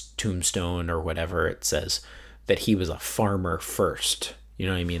Jefferson's tombstone or whatever, it says that he was a farmer first. You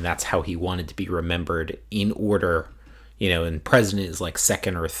know what I mean? That's how he wanted to be remembered in order, and president is like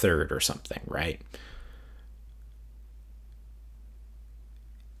second or third or something, right?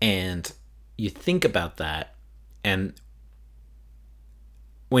 And you think about that, and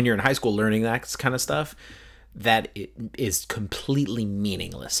when you're in high school learning that kind of stuff, that it is completely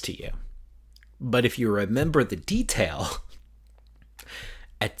meaningless to you. But if you remember the detail,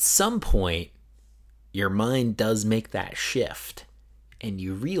 at some point, your mind does make that shift, and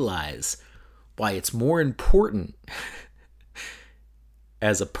you realize why it's more important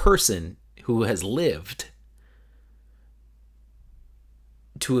as a person who has lived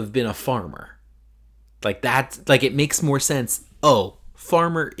to have been a farmer. Like, that's like, it makes more sense. Oh,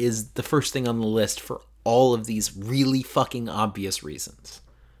 farmer is the first thing on the list for all of these really fucking obvious reasons.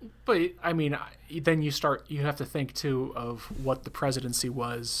 But I mean, then you have to think too of what the presidency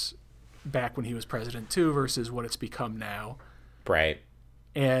was back when he was president too versus what it's become now. Right.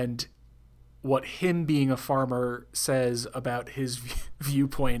 And what him being a farmer says about his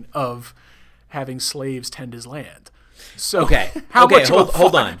viewpoint of having slaves tend his land. So okay,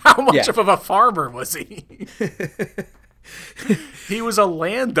 hold on. How much of a farmer was he? He was a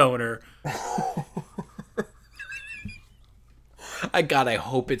landowner. I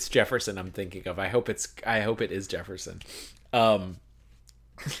hope it's Jefferson I'm thinking of. I hope it is Jefferson. Do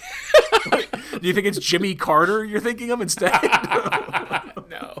you think it's Jimmy Carter you're thinking of instead?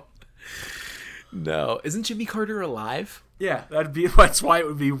 No. Isn't Jimmy Carter alive? Yeah, that's why it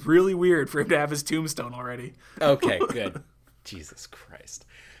would be really weird for him to have his tombstone already. Okay, good. Jesus Christ.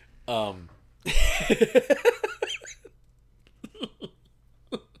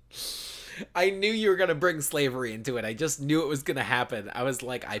 I knew you were going to bring slavery into it. I just knew it was going to happen. I was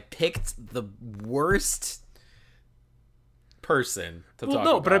like, I picked the worst person to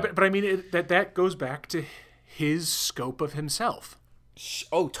talk about. But I mean, that goes back to his scope of himself.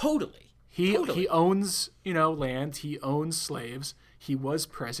 Oh, totally. He owns, land. He owns slaves. He was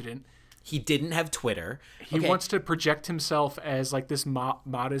president. He didn't have Twitter. He wants to project himself as like this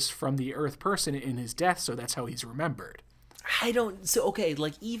modest from the earth person in his death, so that's how he's remembered.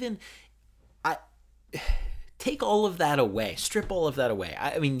 Take all of that away. Strip all of that away.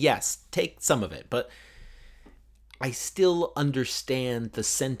 I mean, yes, take some of it, but I still understand the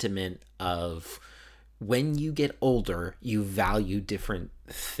sentiment of when you get older, you value different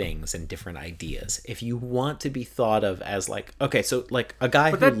things and different ideas. If you want to be thought of as like, okay, so like a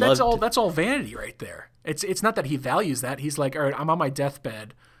guy that's all vanity right there. It's not that he values that. He's like, all right, I'm on my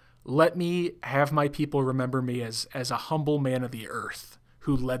deathbed. Let me have my people remember me as a humble man of the earth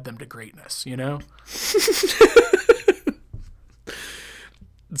who led them to greatness,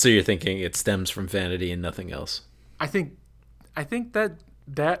 So you're thinking it stems from vanity and nothing else? I think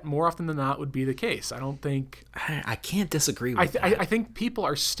that more often than not would be the case. I don't think... I can't disagree with that. I think people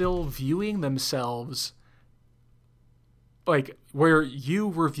are still viewing themselves like where you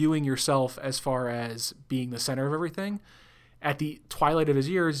were viewing yourself as far as being the center of everything. At the twilight of his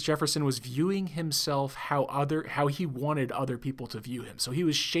years, Jefferson was viewing himself how he wanted other people to view him. So he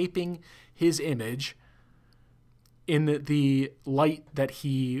was shaping his image in the light that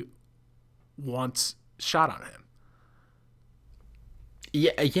he wants shot on him.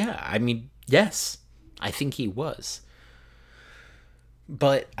 Yeah. I mean, yes, I think he was.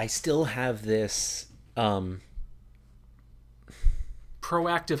 But I still have this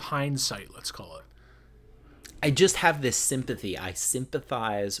proactive hindsight, let's call it. I just have this sympathy. I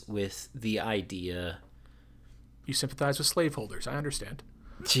sympathize with the idea. You sympathize with slaveholders. I understand.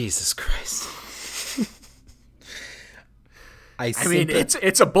 Jesus Christ. I mean,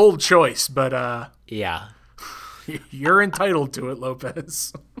 it's a bold choice, but yeah, you're entitled to it,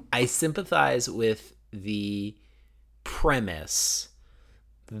 Lopez. I sympathize with the premise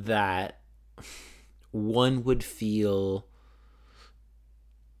that one would feel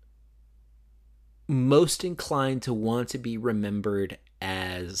most inclined to want to be remembered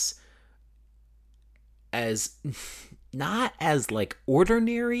as not as like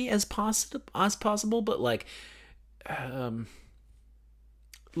ordinary as possible, but like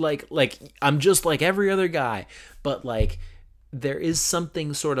I'm just like every other guy, but like there is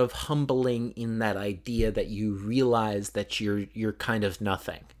something sort of humbling in that idea that you realize that you're kind of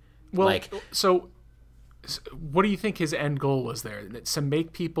nothing. Well, like, so what do you think his end goal was there? To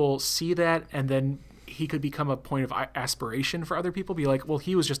make people see that, and then he could become a point of aspiration for other people? Be like, well,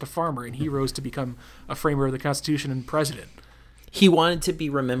 he was just a farmer, and he rose to become a framer of the Constitution and president. He wanted to be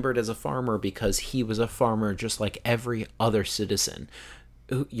remembered as a farmer because he was a farmer just like every other citizen,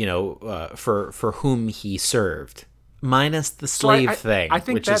 you know, for whom he served. Minus the slave thing. I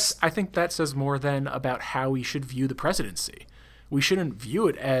think that says more than about how we should view the presidency. We shouldn't view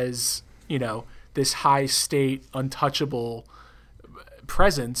it as, you know, this high state, untouchable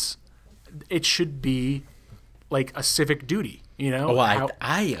presence. It should be like a civic duty, you know? Oh,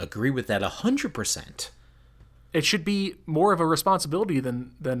 I agree with that 100%. It should be more of a responsibility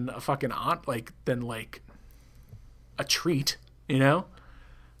than a fucking than a treat, you know?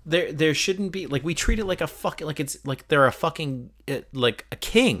 There shouldn't be, like, we treat it like a fucking, like it's like they're a fucking, like a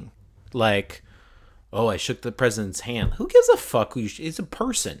king. Like, oh, I shook the president's hand. Who gives a fuck? He's a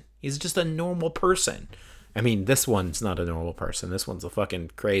person. He's just a normal person. I mean, this one's not a normal person. This one's a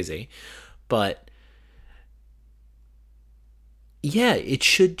fucking crazy. But yeah, it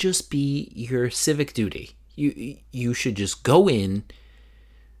should just be your civic duty. You should just go in,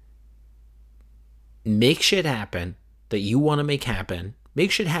 make shit happen that you want to make happen.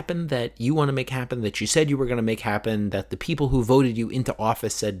 Make shit happen that you want to make happen, that you said you were going to make happen, that the people who voted you into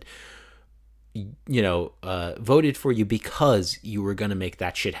office said, you know, voted for you because you were going to make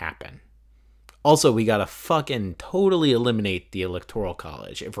that shit happen. Also, we got to fucking totally eliminate the Electoral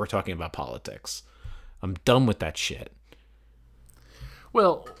College if we're talking about politics. I'm done with that shit.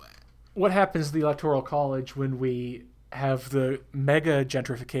 Well, what happens to the Electoral College when we have the mega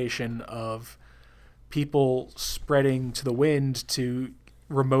gentrification of people spreading to the wind to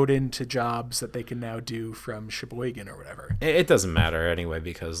remote into jobs that they can now do from Sheboygan or whatever? It doesn't matter anyway,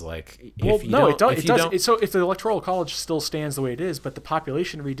 because like, it does. So if the Electoral College still stands the way it is, but the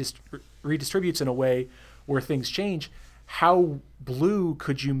population redistributes in a way where things change, how blue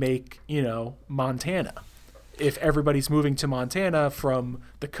could you make, you know, Montana? If everybody's moving to Montana from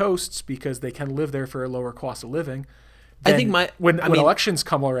the coasts because they can live there for a lower cost of living, I think when elections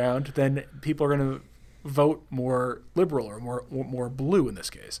come around, then people are going to vote more liberal or more blue in this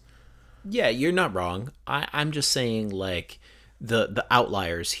case. Yeah, you're not wrong. I'm just saying, like, the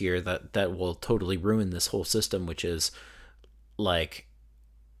outliers here that will totally ruin this whole system, which is like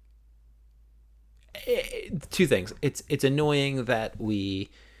two things. It's annoying that we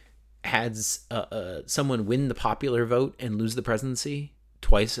had someone win the popular vote and lose the presidency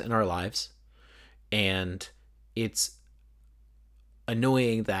twice in our lives, and it's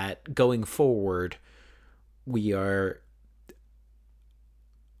annoying that going forward we are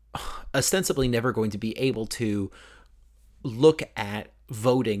ostensibly never going to be able to look at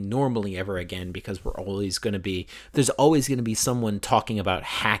voting normally ever again, because there's always going to be someone talking about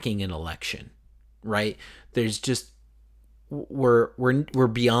hacking an election, right? There's just, we're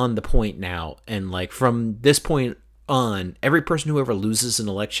beyond the point now, and like from this point on, every person who ever loses an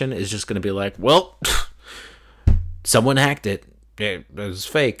election is just going to be like, well, someone hacked it. It was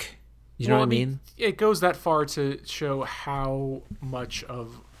fake. You know what I mean? It goes that far to show how much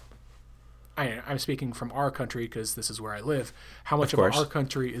of, I'm speaking from our country because this is where I live, how much of our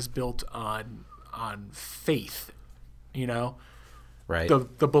country is built on faith, you know? Right.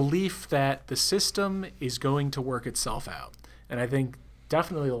 The belief that the system is going to work itself out. And I think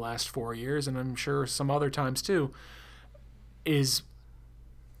definitely the last 4 years, and I'm sure some other times too, is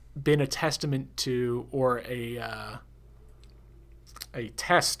been a testament to, or a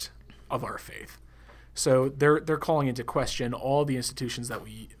test of our faith. So they're calling into question all the institutions that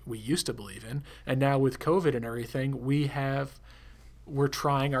we used to believe in, and now with COVID and everything, we're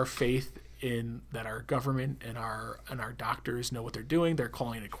trying our faith in that our government and our doctors know what they're doing. They're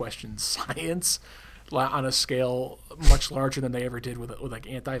calling into question science on a scale much larger than they ever did with like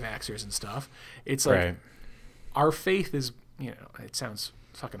anti-vaxxers and stuff. It's like Right. our faith is, it sounds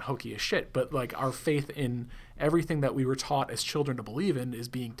fucking hokey as shit, but like our faith in everything that we were taught as children to believe in is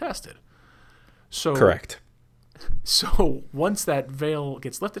being tested. So Correct. So once that veil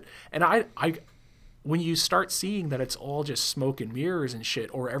gets lifted, and I when you start seeing that it's all just smoke and mirrors and shit,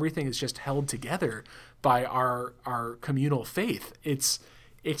 or everything is just held together by our communal faith, it's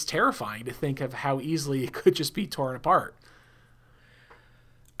terrifying to think of how easily it could just be torn apart.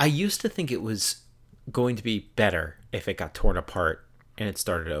 I used to think it was going to be better if it got torn apart and it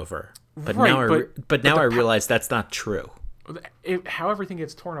started over. But Right, now but I realize that's not true. How everything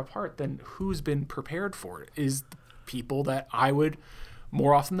gets torn apart, then who's been prepared for it is the people that I would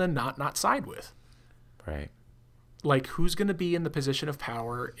more often than not side with. Right. Like, who's going to be in the position of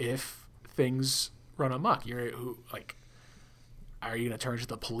power if things run amok? Are you going to turn to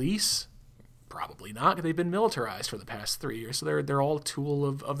the police? Probably not. They've been militarized for the past 3 years, so they're all a tool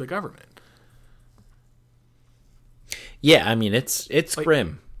of the government. Yeah, I mean it's Like,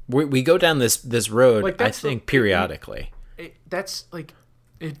 grim. We go down this road, Like, I that's think, periodically. That's like,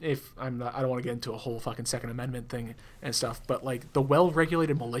 if I'm not, I don't want to get into a whole fucking Second Amendment thing and stuff, but like the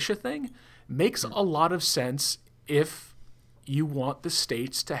well-regulated militia thing makes a lot of sense if you want the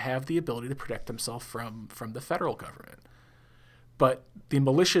states to have the ability to protect themselves from the federal government. But the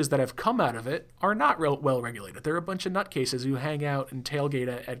militias that have come out of it are not well regulated. They're a bunch of nutcases who hang out and tailgate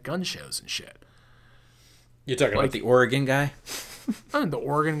at gun shows and shit. You're talking about the Oregon guy? And the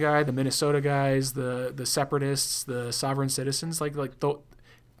Oregon guy, the Minnesota guys, the separatists, the sovereign citizens,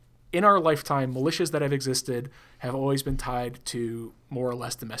 in our lifetime, militias that have existed have always been tied to more or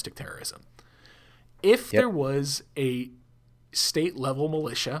less domestic terrorism. If there was a state level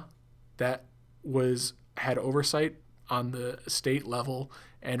militia that had oversight on the state level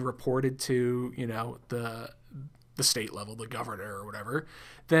and reported to, the state level, the governor or whatever,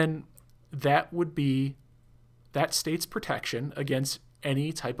 then that would be that state's protection against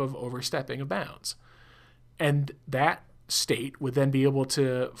any type of overstepping of bounds. And that state would then be able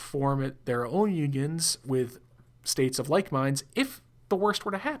to form their own unions with states of like minds if the worst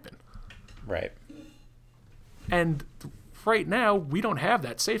were to happen. Right. And right now, we don't have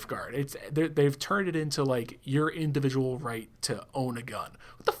that safeguard. They've turned it into like your individual right to own a gun.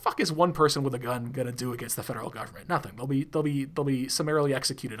 What the fuck is one person with a gun gonna do against the federal government? Nothing. They'll be summarily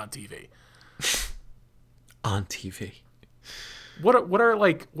executed on TV. On TV. What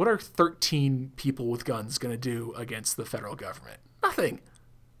are 13 people with guns gonna do against the federal government? Nothing.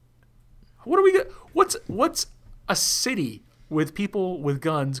 What's a city with people with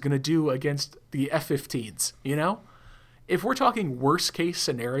guns gonna do against the F-15s? If we're talking worst case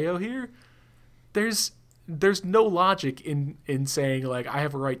scenario here, there's no logic in saying like I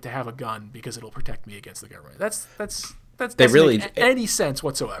have a right to have a gun because it'll protect me against the government. That doesn't make any sense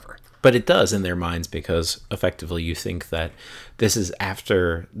whatsoever. But it does in their minds because effectively you think that this is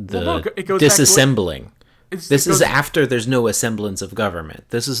after the it goes disassembling. This is after there's no semblance of government.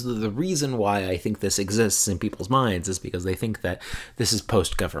 This is the reason why I think this exists in people's minds is because they think that this is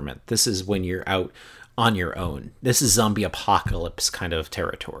post-government. This is when you're out on your own. This is zombie apocalypse kind of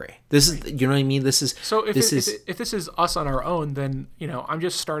territory. This is, you know what I mean? This is so if this is us on our own, then I'm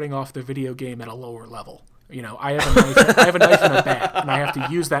just starting off the video game at a lower level. I have a knife and a bat, and I have to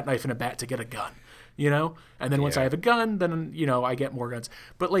use that knife and a bat to get a gun. And then once I have a gun, then I get more guns.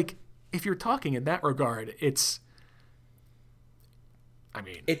 But like, if you're talking in that regard, it's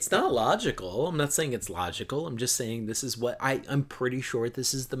not logical. I'm not saying it's logical. I'm just saying this is what I'm pretty sure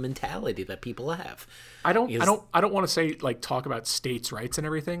this is the mentality that people have. I don't want to say like talk about states' rights and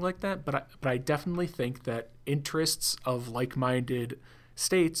everything like that, but I definitely think that interests of like-minded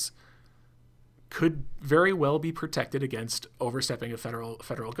states could very well be protected against overstepping a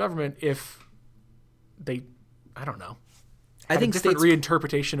federal government if they, I don't know, I think a different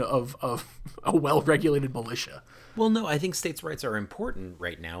reinterpretation of a well-regulated militia. Well, no, I think states' rights are important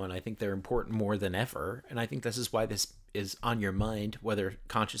right now, and I think they're important more than ever. And I think this is why this is on your mind, whether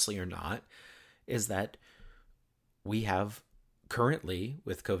consciously or not, is that we have currently,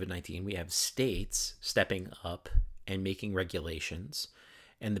 with COVID-19, we have states stepping up and making regulations,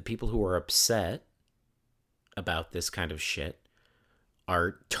 and the people who are upset about this kind of shit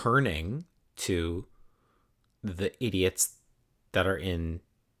are turning to the idiots that are in,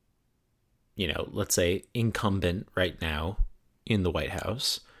 let's say, incumbent right now in the White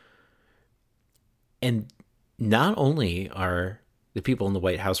House. And not only are the people in the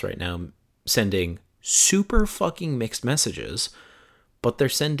White House right now sending super fucking mixed messages, but they're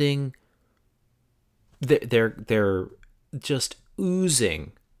sending, they're just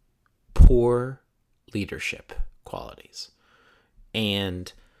oozing poor leadership qualities.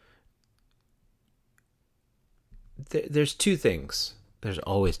 And there's two things. There's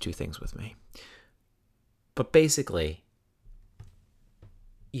always two things with me. But basically,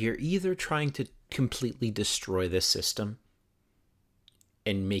 you're either trying to completely destroy this system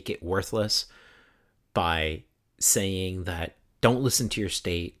and make it worthless by saying that don't listen to your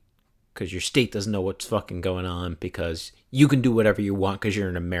state because your state doesn't know what's fucking going on because you can do whatever you want because you're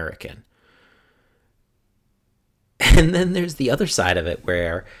an American. And then there's the other side of it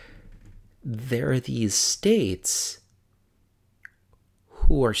where there are these states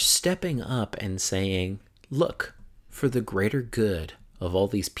who are stepping up and saying, look, for the greater good of all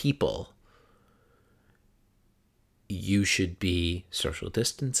these people, you should be social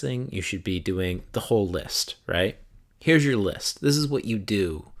distancing. You should be doing the whole list, right? Here's your list. This is what you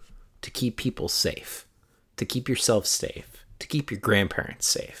do to keep people safe, to keep yourself safe, to keep your grandparents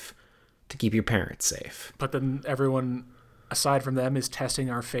safe, to keep your parents safe. But then everyone, aside from them, is testing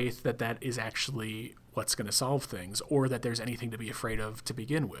our faith that that is actually what's going to solve things, or that there's anything to be afraid of to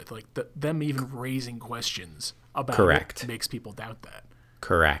begin with. Like them even raising questions about Correct. It makes people doubt that.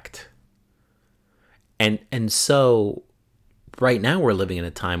 Correct. And so right now we're living in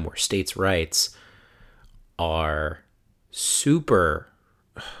a time where states' rights are super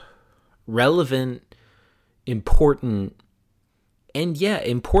relevant, important, and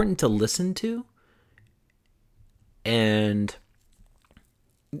important to listen to. And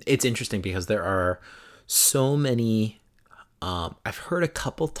it's interesting because there are so many, I've heard a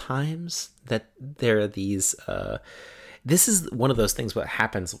couple times that there are these, this is one of those things what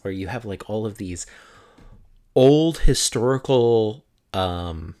happens where you have like all of these old historical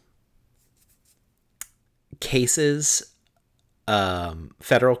cases,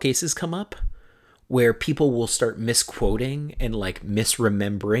 federal cases come up where people will start misquoting and like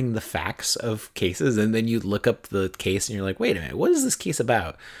misremembering the facts of cases, and then you look up the case and you're like, wait a minute, what is this case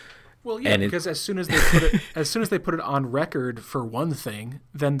about? Well, yeah, because as soon as they put it on record for one thing,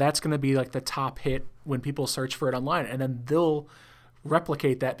 then that's going to be like the top hit when people search for it online, and then they'll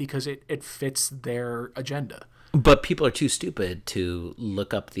replicate that because it fits their agenda. But people are too stupid to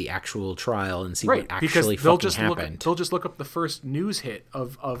look up the actual trial and see what actually fucking happened. They'll just look up the first news hit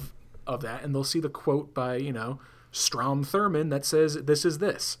of that, and they'll see the quote by, Strom Thurmond that says this is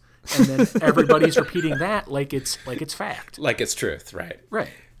this. And then everybody's repeating that like it's fact. Like it's truth, right? Right.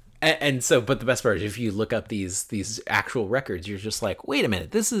 And so, but the best part is if you look up these actual records, you're just like, wait a minute,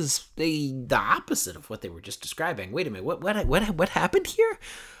 this is the opposite of what they were just describing. Wait a minute, what happened here?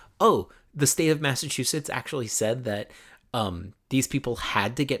 Oh, the state of Massachusetts actually said that these people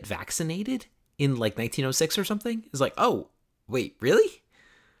had to get vaccinated in like 1906 or something. It's like, oh, wait, really?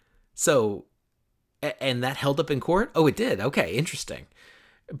 So, and that held up in court? Oh, it did. Okay, interesting.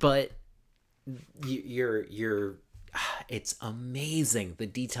 But you're it's amazing the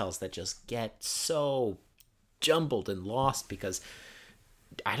details that just get so jumbled and lost because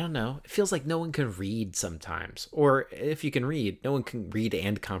I don't know, it feels like no one can read sometimes, or if you can read, no one can read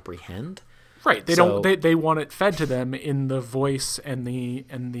and comprehend. Right. They want it fed to them in the voice and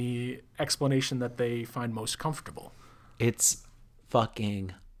the explanation that they find most comfortable. It's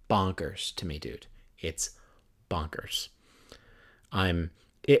fucking bonkers to me, dude. It's bonkers.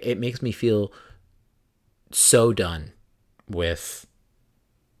 It makes me feel so done with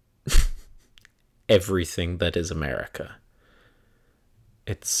everything that is America.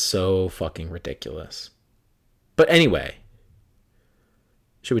 It's so fucking ridiculous. But anyway,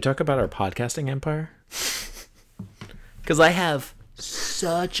 should we talk about our podcasting empire? Because I have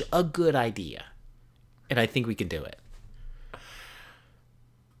such a good idea, and I think we can do it.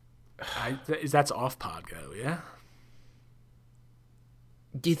 That's off pod go, yeah?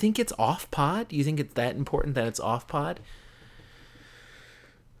 Do you think it's off pod? Do you think it's that important that it's off pod?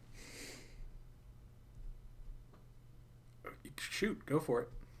 Shoot, go for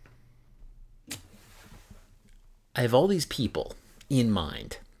it. I have all these people in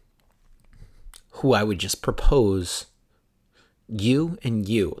mind who I would just propose you and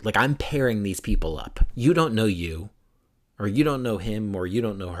you. Like, I'm pairing these people up. You don't know you, or you don't know him, or you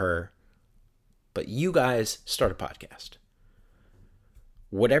don't know her. but you guys start a podcast.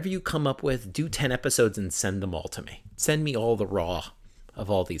 Whatever you come up with, do 10 episodes and send them all to me. Send me all the raw of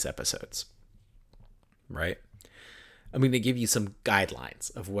all these episodes. Right? I'm going to give you some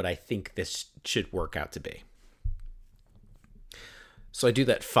guidelines of what I think this should work out to be. So I do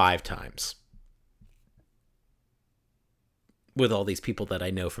that 5 times with all these people that I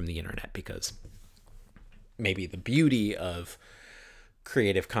know from the internet, because maybe the beauty of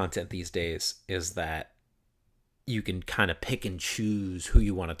creative content these days is that you can kind of pick and choose who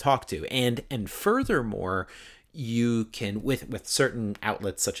you want to talk to. And furthermore, you can, with certain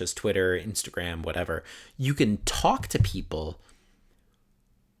outlets such as Twitter, Instagram, whatever, you can talk to people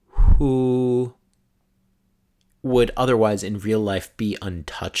who would otherwise in real life be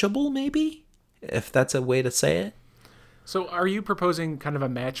untouchable, maybe, if that's a way to say it. So are you proposing kind of a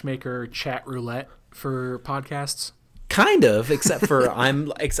matchmaker chat roulette for podcasts? Kind of, except for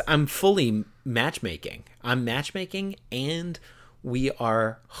I'm fully matchmaking. I'm matchmaking, and we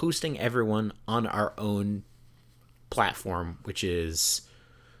are hosting everyone on our own platform, which is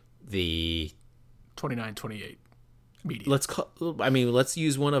the 2928 Media. Let's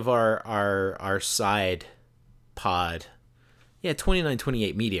use one of our side pod. Yeah,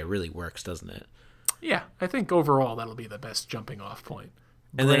 2928 Media really works, doesn't it? Yeah, I think overall that'll be the best jumping off point.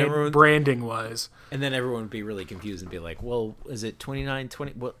 And then branding wise. And then everyone would be really confused and be like, well, is it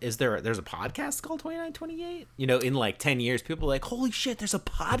 2920? Well, there's a podcast called 2928? You know, in like 10 years, people are like, holy shit, there's a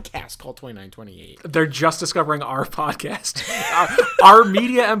podcast called 2928. They're just discovering our podcast. Our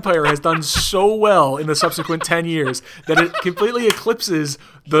media empire has done so well in the subsequent 10 years that it completely eclipses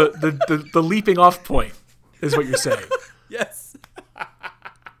the leaping off point, is what you're saying. Yes.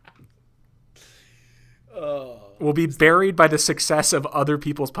 Will be buried by the success of other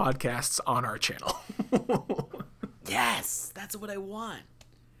people's podcasts on our channel. Yes, that's what I want.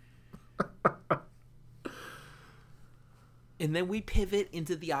 And then we pivot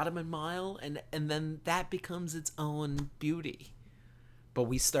into the Ottoman Mile, and then that becomes its own beauty. But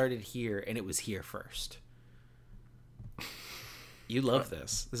we started here, and it was here first. You love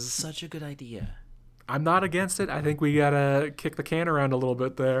this. This is such a good idea. I'm not against it. I think we gotta kick the can around a little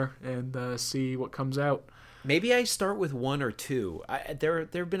bit there and see what comes out. Maybe I start with 1 or 2. There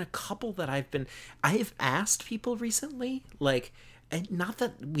have been a couple that I have asked people recently, like, and not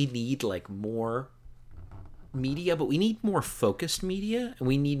that we need like more media, but we need more focused media, and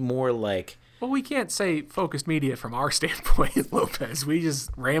we need more like. Well, we can't say focused media from our standpoint, Lopez. We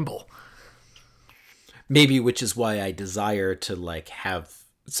just ramble. Maybe, which is why I desire to like have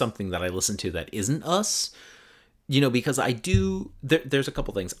something that I listen to that isn't us. You know, because I do, there's a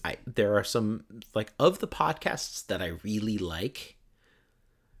couple things. There are some, like, of the podcasts that I really like,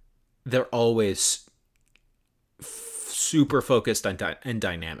 they're always super focused and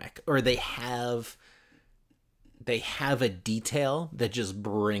dynamic. Or they have a detail that just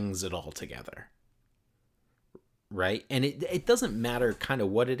brings it all together. Right? And it doesn't matter kind of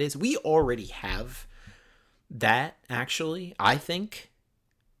what it is. We already have that, actually, I think.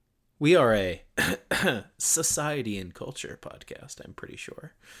 We are a society and culture podcast, I'm pretty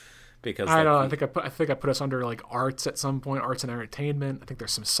sure. Because I don't know. I think I put us under like arts at some point, arts and entertainment. I think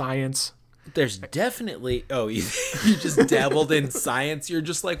there's some science. There's definitely you just dabbled in science. You're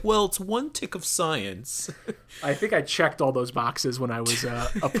just like, well, it's 1 tick of science. I think I checked all those boxes when I was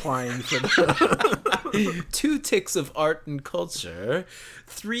applying for the 2 ticks of art and culture,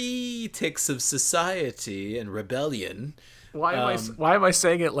 3 ticks of society and rebellion. Why am I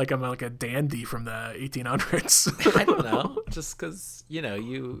saying it like I'm like a dandy from the 1800s? I don't know. Just because you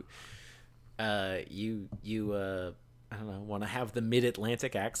I don't know, want to have the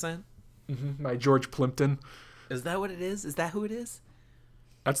mid-Atlantic accent. Mm-hmm. My George Plimpton. Is that what it is? Is that who it is?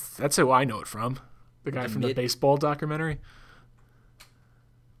 That's who I know it from. The guy from the baseball documentary.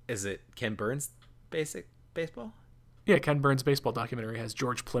 Is it Ken Burns' baseball? Yeah, Ken Burns' baseball documentary has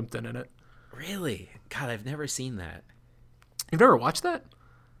George Plimpton in it. Really? God, I've never seen that. You've never watched that?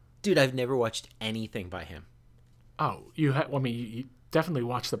 Dude, I've never watched anything by him. Oh, you definitely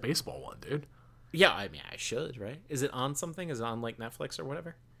watched the baseball one, dude. Yeah, I mean, I should, right? Is it on something? Is it on, like, Netflix or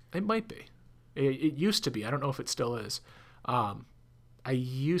whatever? It might be. It used to be. I don't know if it still is. I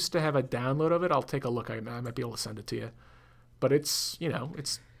used to have a download of it. I'll take a look. I might be able to send it to you. But it's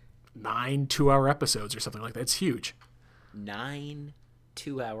 9 2-hour episodes or something like that. It's huge. 9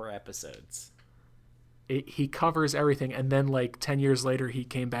 2-hour episodes. He covers everything, and then like 10 years later, he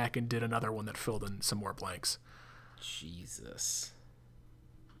came back and did another one that filled in some more blanks. Jesus.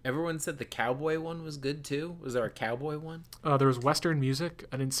 Everyone said the cowboy one was good too. Was there a cowboy one? There was Western music.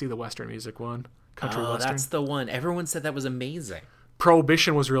 I didn't see the Western music one. Country Western. That's the one. Everyone said that was amazing.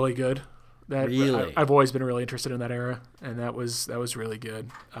 Prohibition was really good. Really? I've always been really interested in that era, and that was really good.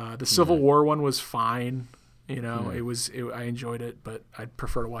 The Civil War one was fine. You know, I enjoyed it, but I'd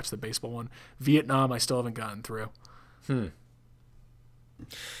prefer to watch the baseball one. Vietnam, I still haven't gotten through.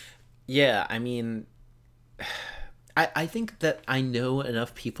 Yeah, I mean, I think that I know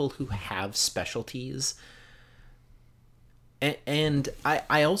enough people who have specialties. And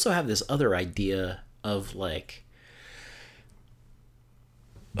I also have this other idea of like,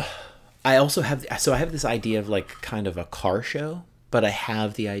 I have this idea of like kind of a car show, but I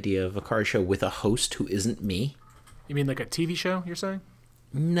have the idea of a car show with a host who isn't me. You mean like a TV show, you're saying?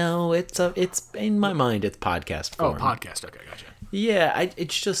 No, it's in my mind, it's podcast form. Oh, podcast. Okay, gotcha. Yeah,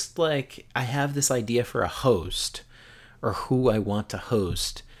 it's just like I have this idea for a host or who I want to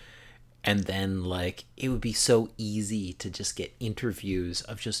host. And then, like, it would be so easy to just get interviews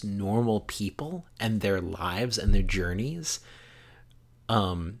of just normal people and their lives and their journeys.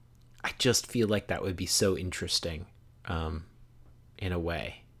 I just feel like that would be so interesting, in a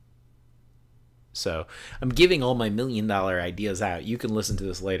way. So I'm giving all my $1 million ideas out. You can listen to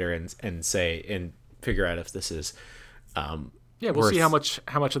this later and say and figure out if this is. We'll see how much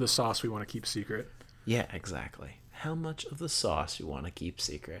of the sauce we want to keep secret. Yeah, exactly. How much of the sauce you want to keep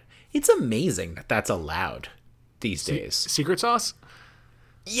secret. It's amazing that that's allowed these days. Secret sauce?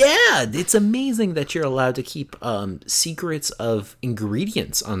 Yeah, it's amazing that you're allowed to keep secrets of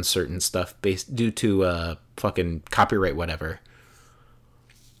ingredients on certain stuff due to fucking copyright whatever.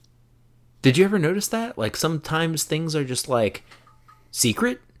 Did you ever notice that? Like, sometimes things are just like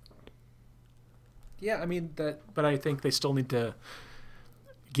secret? Yeah, I mean but I think they still need to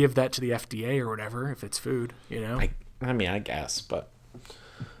give that to the FDA or whatever if it's food, you know? I mean, I guess, but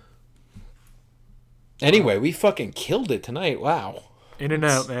anyway, we fucking killed it tonight. Wow. In and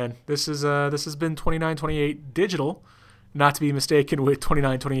out, man. This has been 2928 digital, not to be mistaken with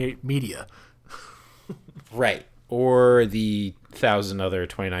 2928 media. Right. Or the 1,000 other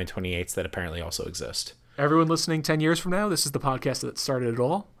 2928s that apparently also exist. Everyone listening 10 years from now, this is the podcast that started it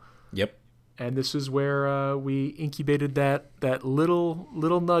all. Yep. And this is where we incubated that little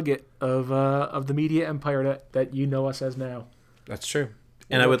nugget of the media empire that you know us as now. That's true.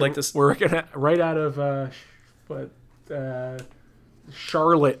 And I would like to... We're right out of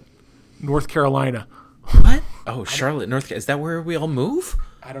Charlotte, North Carolina. What? Oh, Charlotte, North Carolina. Is that where we all move?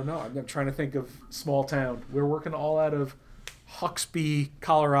 I don't know. I'm trying to think of small town. We're working all out of Hawkesby,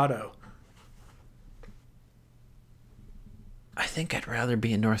 Colorado. I think I'd rather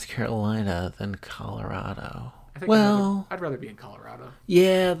be in North Carolina than Colorado. I'd rather be in Colorado.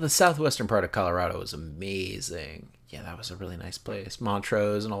 Yeah, the southwestern part of Colorado was amazing. Yeah, that was a really nice place.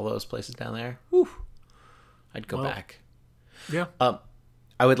 Montrose and all those places down there. Whew. I'd go back. Yeah.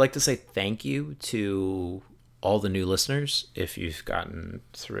 I would like to say thank you to all the new listeners if you've gotten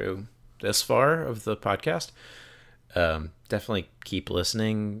through this far of the podcast. Definitely keep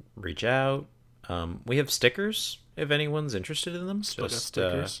listening. Reach out. We have stickers if anyone's interested in them.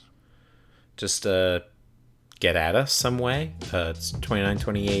 Just get at us some way. It's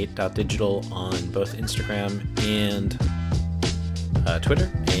 2928.digital on both Instagram and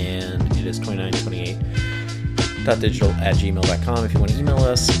Twitter, and it is 2928.digital@gmail.com if you want to email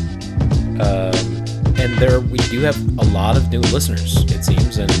us. And we do have a lot of new listeners, it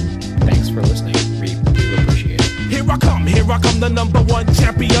seems, and thanks for listening. We appreciate it. Here I come, the number one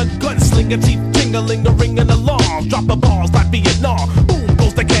champion, gunslinger, teeth tingling, the ring and alarm, dropping balls like Vietnam. Boom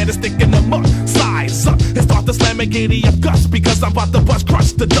goes the candlestick in the mud, size up and start to slam a giddy of guts, because I'm about to bust,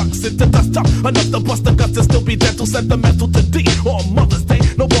 crush the ducks into dust up, enough to bust the guts and still be dental, sentimental to D on Mother's Day,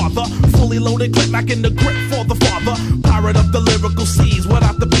 no bother, fully loaded clip back in the grip for the father, pirate of the lyrical seas,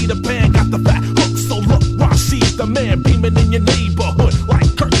 without the Peter Pan, got the fat hook, so look, Rashi's the man, beaming in your neighborhood,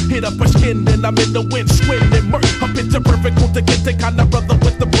 like Kurt, hit up a skin and I'm in the wind, swinging murk, a picture perfect, cool to get the kind of brother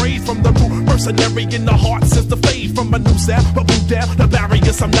with the braids from the root, mercenary in the heart since the fade from a new sound, but blew down the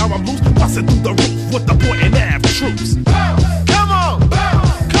barrier, somehow I'm loose, busting through the roof with the point and half troops. Come on,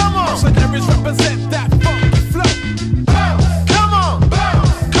 come on, mercenaries represent that funky flow. Come on,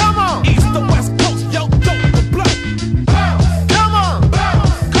 east to west coast, yo, dope the blow. Come on,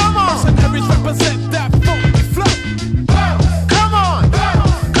 mercenaries represent that funky flow. Come on,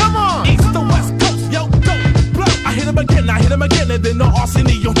 east to west coast, yo, dope the blow. I hit him again, and then the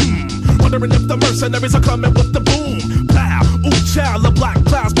Arsenio, wondering if the mercenaries are coming with the boom. Pow, ooh, child, the black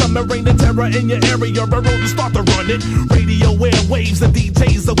clouds coming, raining terror in your area. The road to start to run it. Radio airwaves and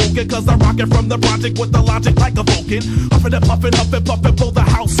DJs awoken, cause I'm rocking from the project with the logic like a Vulcan. Huffing and puffing, blow the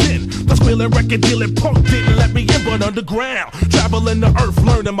house in. The squealing record dealing punk didn't let me in, but underground. Traveling the earth,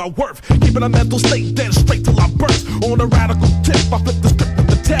 learning my worth. Keeping a mental state dead straight till I burst. On a radical tip, I flip the script of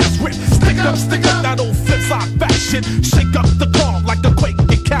the tip. Taz rip. Stick up that old flip side back shit. Shake up the car like a quake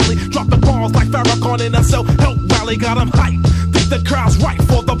in Cali. Drop the balls like Farrakhan in a self-help rally. Got him hype. Think the crowd's right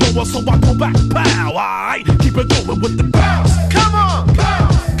for the blower, so I go back. Pow, alright. Keep it going with the bounce. Come on,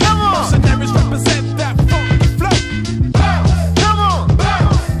 come on. Mercenaries represent that funky flow. Come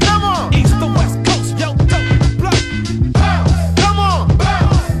on. East to West Coast, yo, dope, blow. Come on.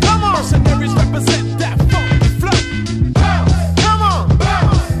 Mercenaries represent that funky flow.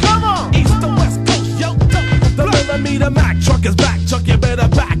 Come on. East to West Coast, yo, dope, blow. The millimeter Mac truck is back, Chuck, you better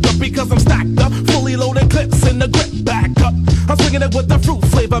back up because I'm stacked up. Fully loaded clips in the grip, back up. I'm swinging it with the fruit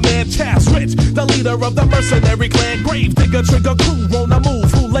flavor, man, Chaz Rich, the leader of the mercenary clan. Grave digger, trigger crew on the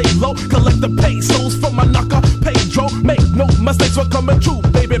move, who lay low, collect the pesos from my knocker, Pedro. Make no mistakes, we're coming true,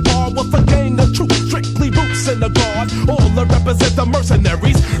 baby. Bar with a gang of troops, strictly boots in the guard. All that represent the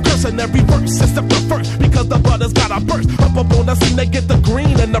mercenaries. Mercenary verse is the first, because the brothers got a burst. Up on the scene, they get the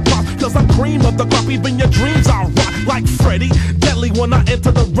green and the prop, cause I'm cream of the crop, even your dreams I rock. Like Freddy, deadly when I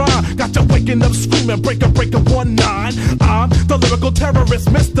enter the rhyme. Got you waking up screaming, breaker, 1-9. I'm the lyrical terrorist,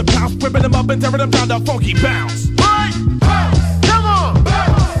 Mr. Pounce, whipping them up and tearing them down to funky bounce. Right? Come on!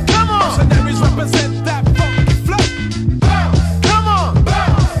 Mercenaries represent that funky flow. Come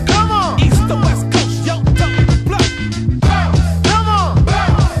on! East to West Coast, yo, dope, blow. Come on!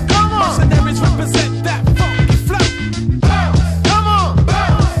 Mercenaries represent that funky flow. Come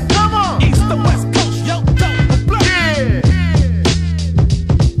on! East to West Coast, yo, dope, blow. Yeah!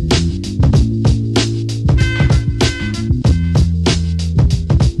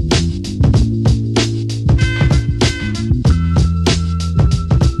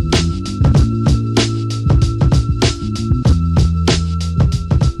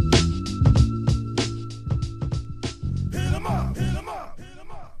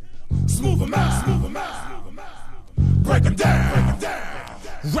 Smooth 'em out. Break 'em down.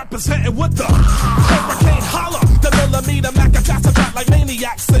 Representing with the hurricane holler. The millimeter Mac attacks a track like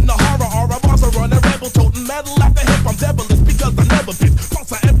maniacs in the horror. Or a bars are running rebel, toting metal at the hip. I'm devilish because I never been.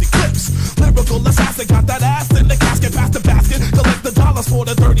 Pumps are empty clips. Lyrical assassin got that ass in the casket. Pass the basket. Collect the dollars for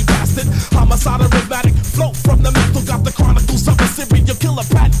the dirty bastard. Homicide rhythmatic flow from the mental. Got the chronicles of a serial killer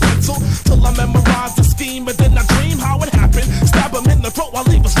pad pencil. Till I memorize the scheme and then I dream how it happened. Stab him in the throat while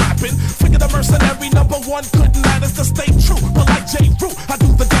he was rapping. Figure the mercenary #1 couldn't manage to stay true. But like J. Root, I do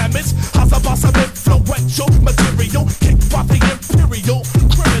the damage. How's a boss of influential material? Kicked by the imperial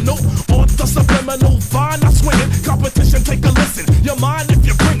criminal. On the subliminal vine, I swing it. Competition, take a listen. Your mind if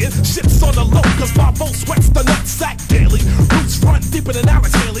you bring it. Shit's on the low, cause 5-0 sweats the nutsack daily. Roots run deeper than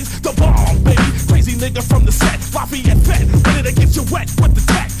Alex Haley's. The bomb, baby. Crazy nigga from the set. Lafayette Fed, ready to get you wet with the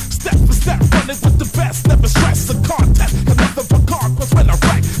tech. Step for step, running with the best. Never stress a contest. Cause nothing but conquest when I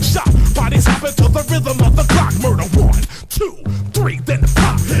wreck. Shot, bodies happen to the rhythm of the clock. Murder 1, 2, 3, then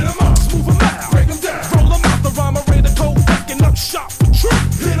pop. Hit 'em up, smooth 'em out. Break 'em down. Roll 'em out, the rhyme rated code. Backing up shot for truth.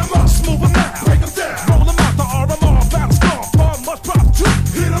 Hit 'em up, smooth 'em out. Break 'em down. Roll 'em out, the RMR. Battle scar, bar, much prop too.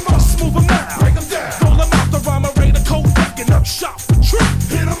 Hit 'em up, smooth 'em out. Break 'em down. Roll 'em out, the rhyme rated code. Backing up shot for truth.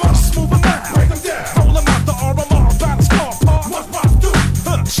 Hit 'em up, smooth 'em out. Break 'em down. Roll 'em out, the RMR. Battle scar, bar, much prop too.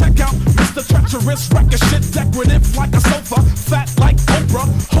 Check out Mr. Treacherous, wreck a shit decorative like a sofa, fat like Oprah.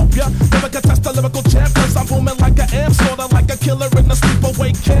 Hope ya never contest the lyrical champ, cause I'm booming like an amp, sorta like a killer in a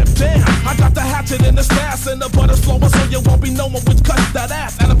sleepaway camp. Damn, I got the hatchet in the stash and the butter's flowing, so you won't be knowing which cut that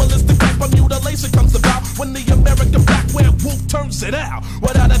ass. Animalistic type of mutilation comes about when the American black werewolf turns it out.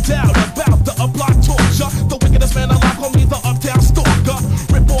 Without a doubt about the apply torture, the wickedest man alive, call me the uptown stalker.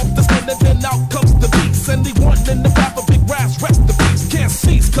 Rip off the skin and then out comes the beast, and the one in the path of big rass, rest the beast. Can't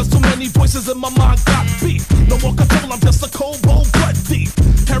cease, cause too many voices in my mind got beef. No more control, I'm just a cold, bold blood thief.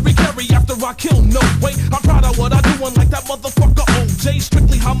 Harry Carey after I kill, no way. I'm proud of what I do, unlike that motherfucker OJ.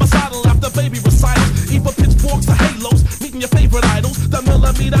 Strictly homicidal after baby recitals. Even pitchforks or halos, meeting your favorite idols. The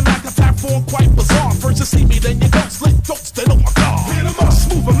millimeter Mac attack form quite bizarre. First you see me, then you don't slit throats, then oh my god. Hit 'em up,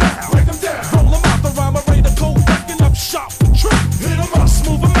 smooth 'em out, break 'em down. Roll 'em out, the rhyme rated code, backing up shot for truth. Hit 'em up,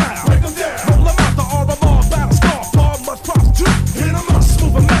 smooth 'em out, break 'em down. Roll 'em out, the RMR, battle scar, bar, much props too. Hit 'em up,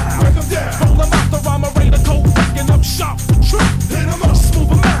 smooth 'em out, break 'em down. Roll 'em out, the rhyme rated code, backing up shot for truth. Hit 'em up,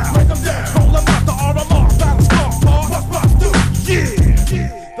 smooth 'em out, break 'em down. Roll 'em out, the RMR, battle scar, bar, much props too. Yeah,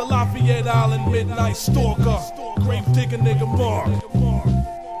 the Lafayette Island Midnight Stalker, grave digger nigga Mark.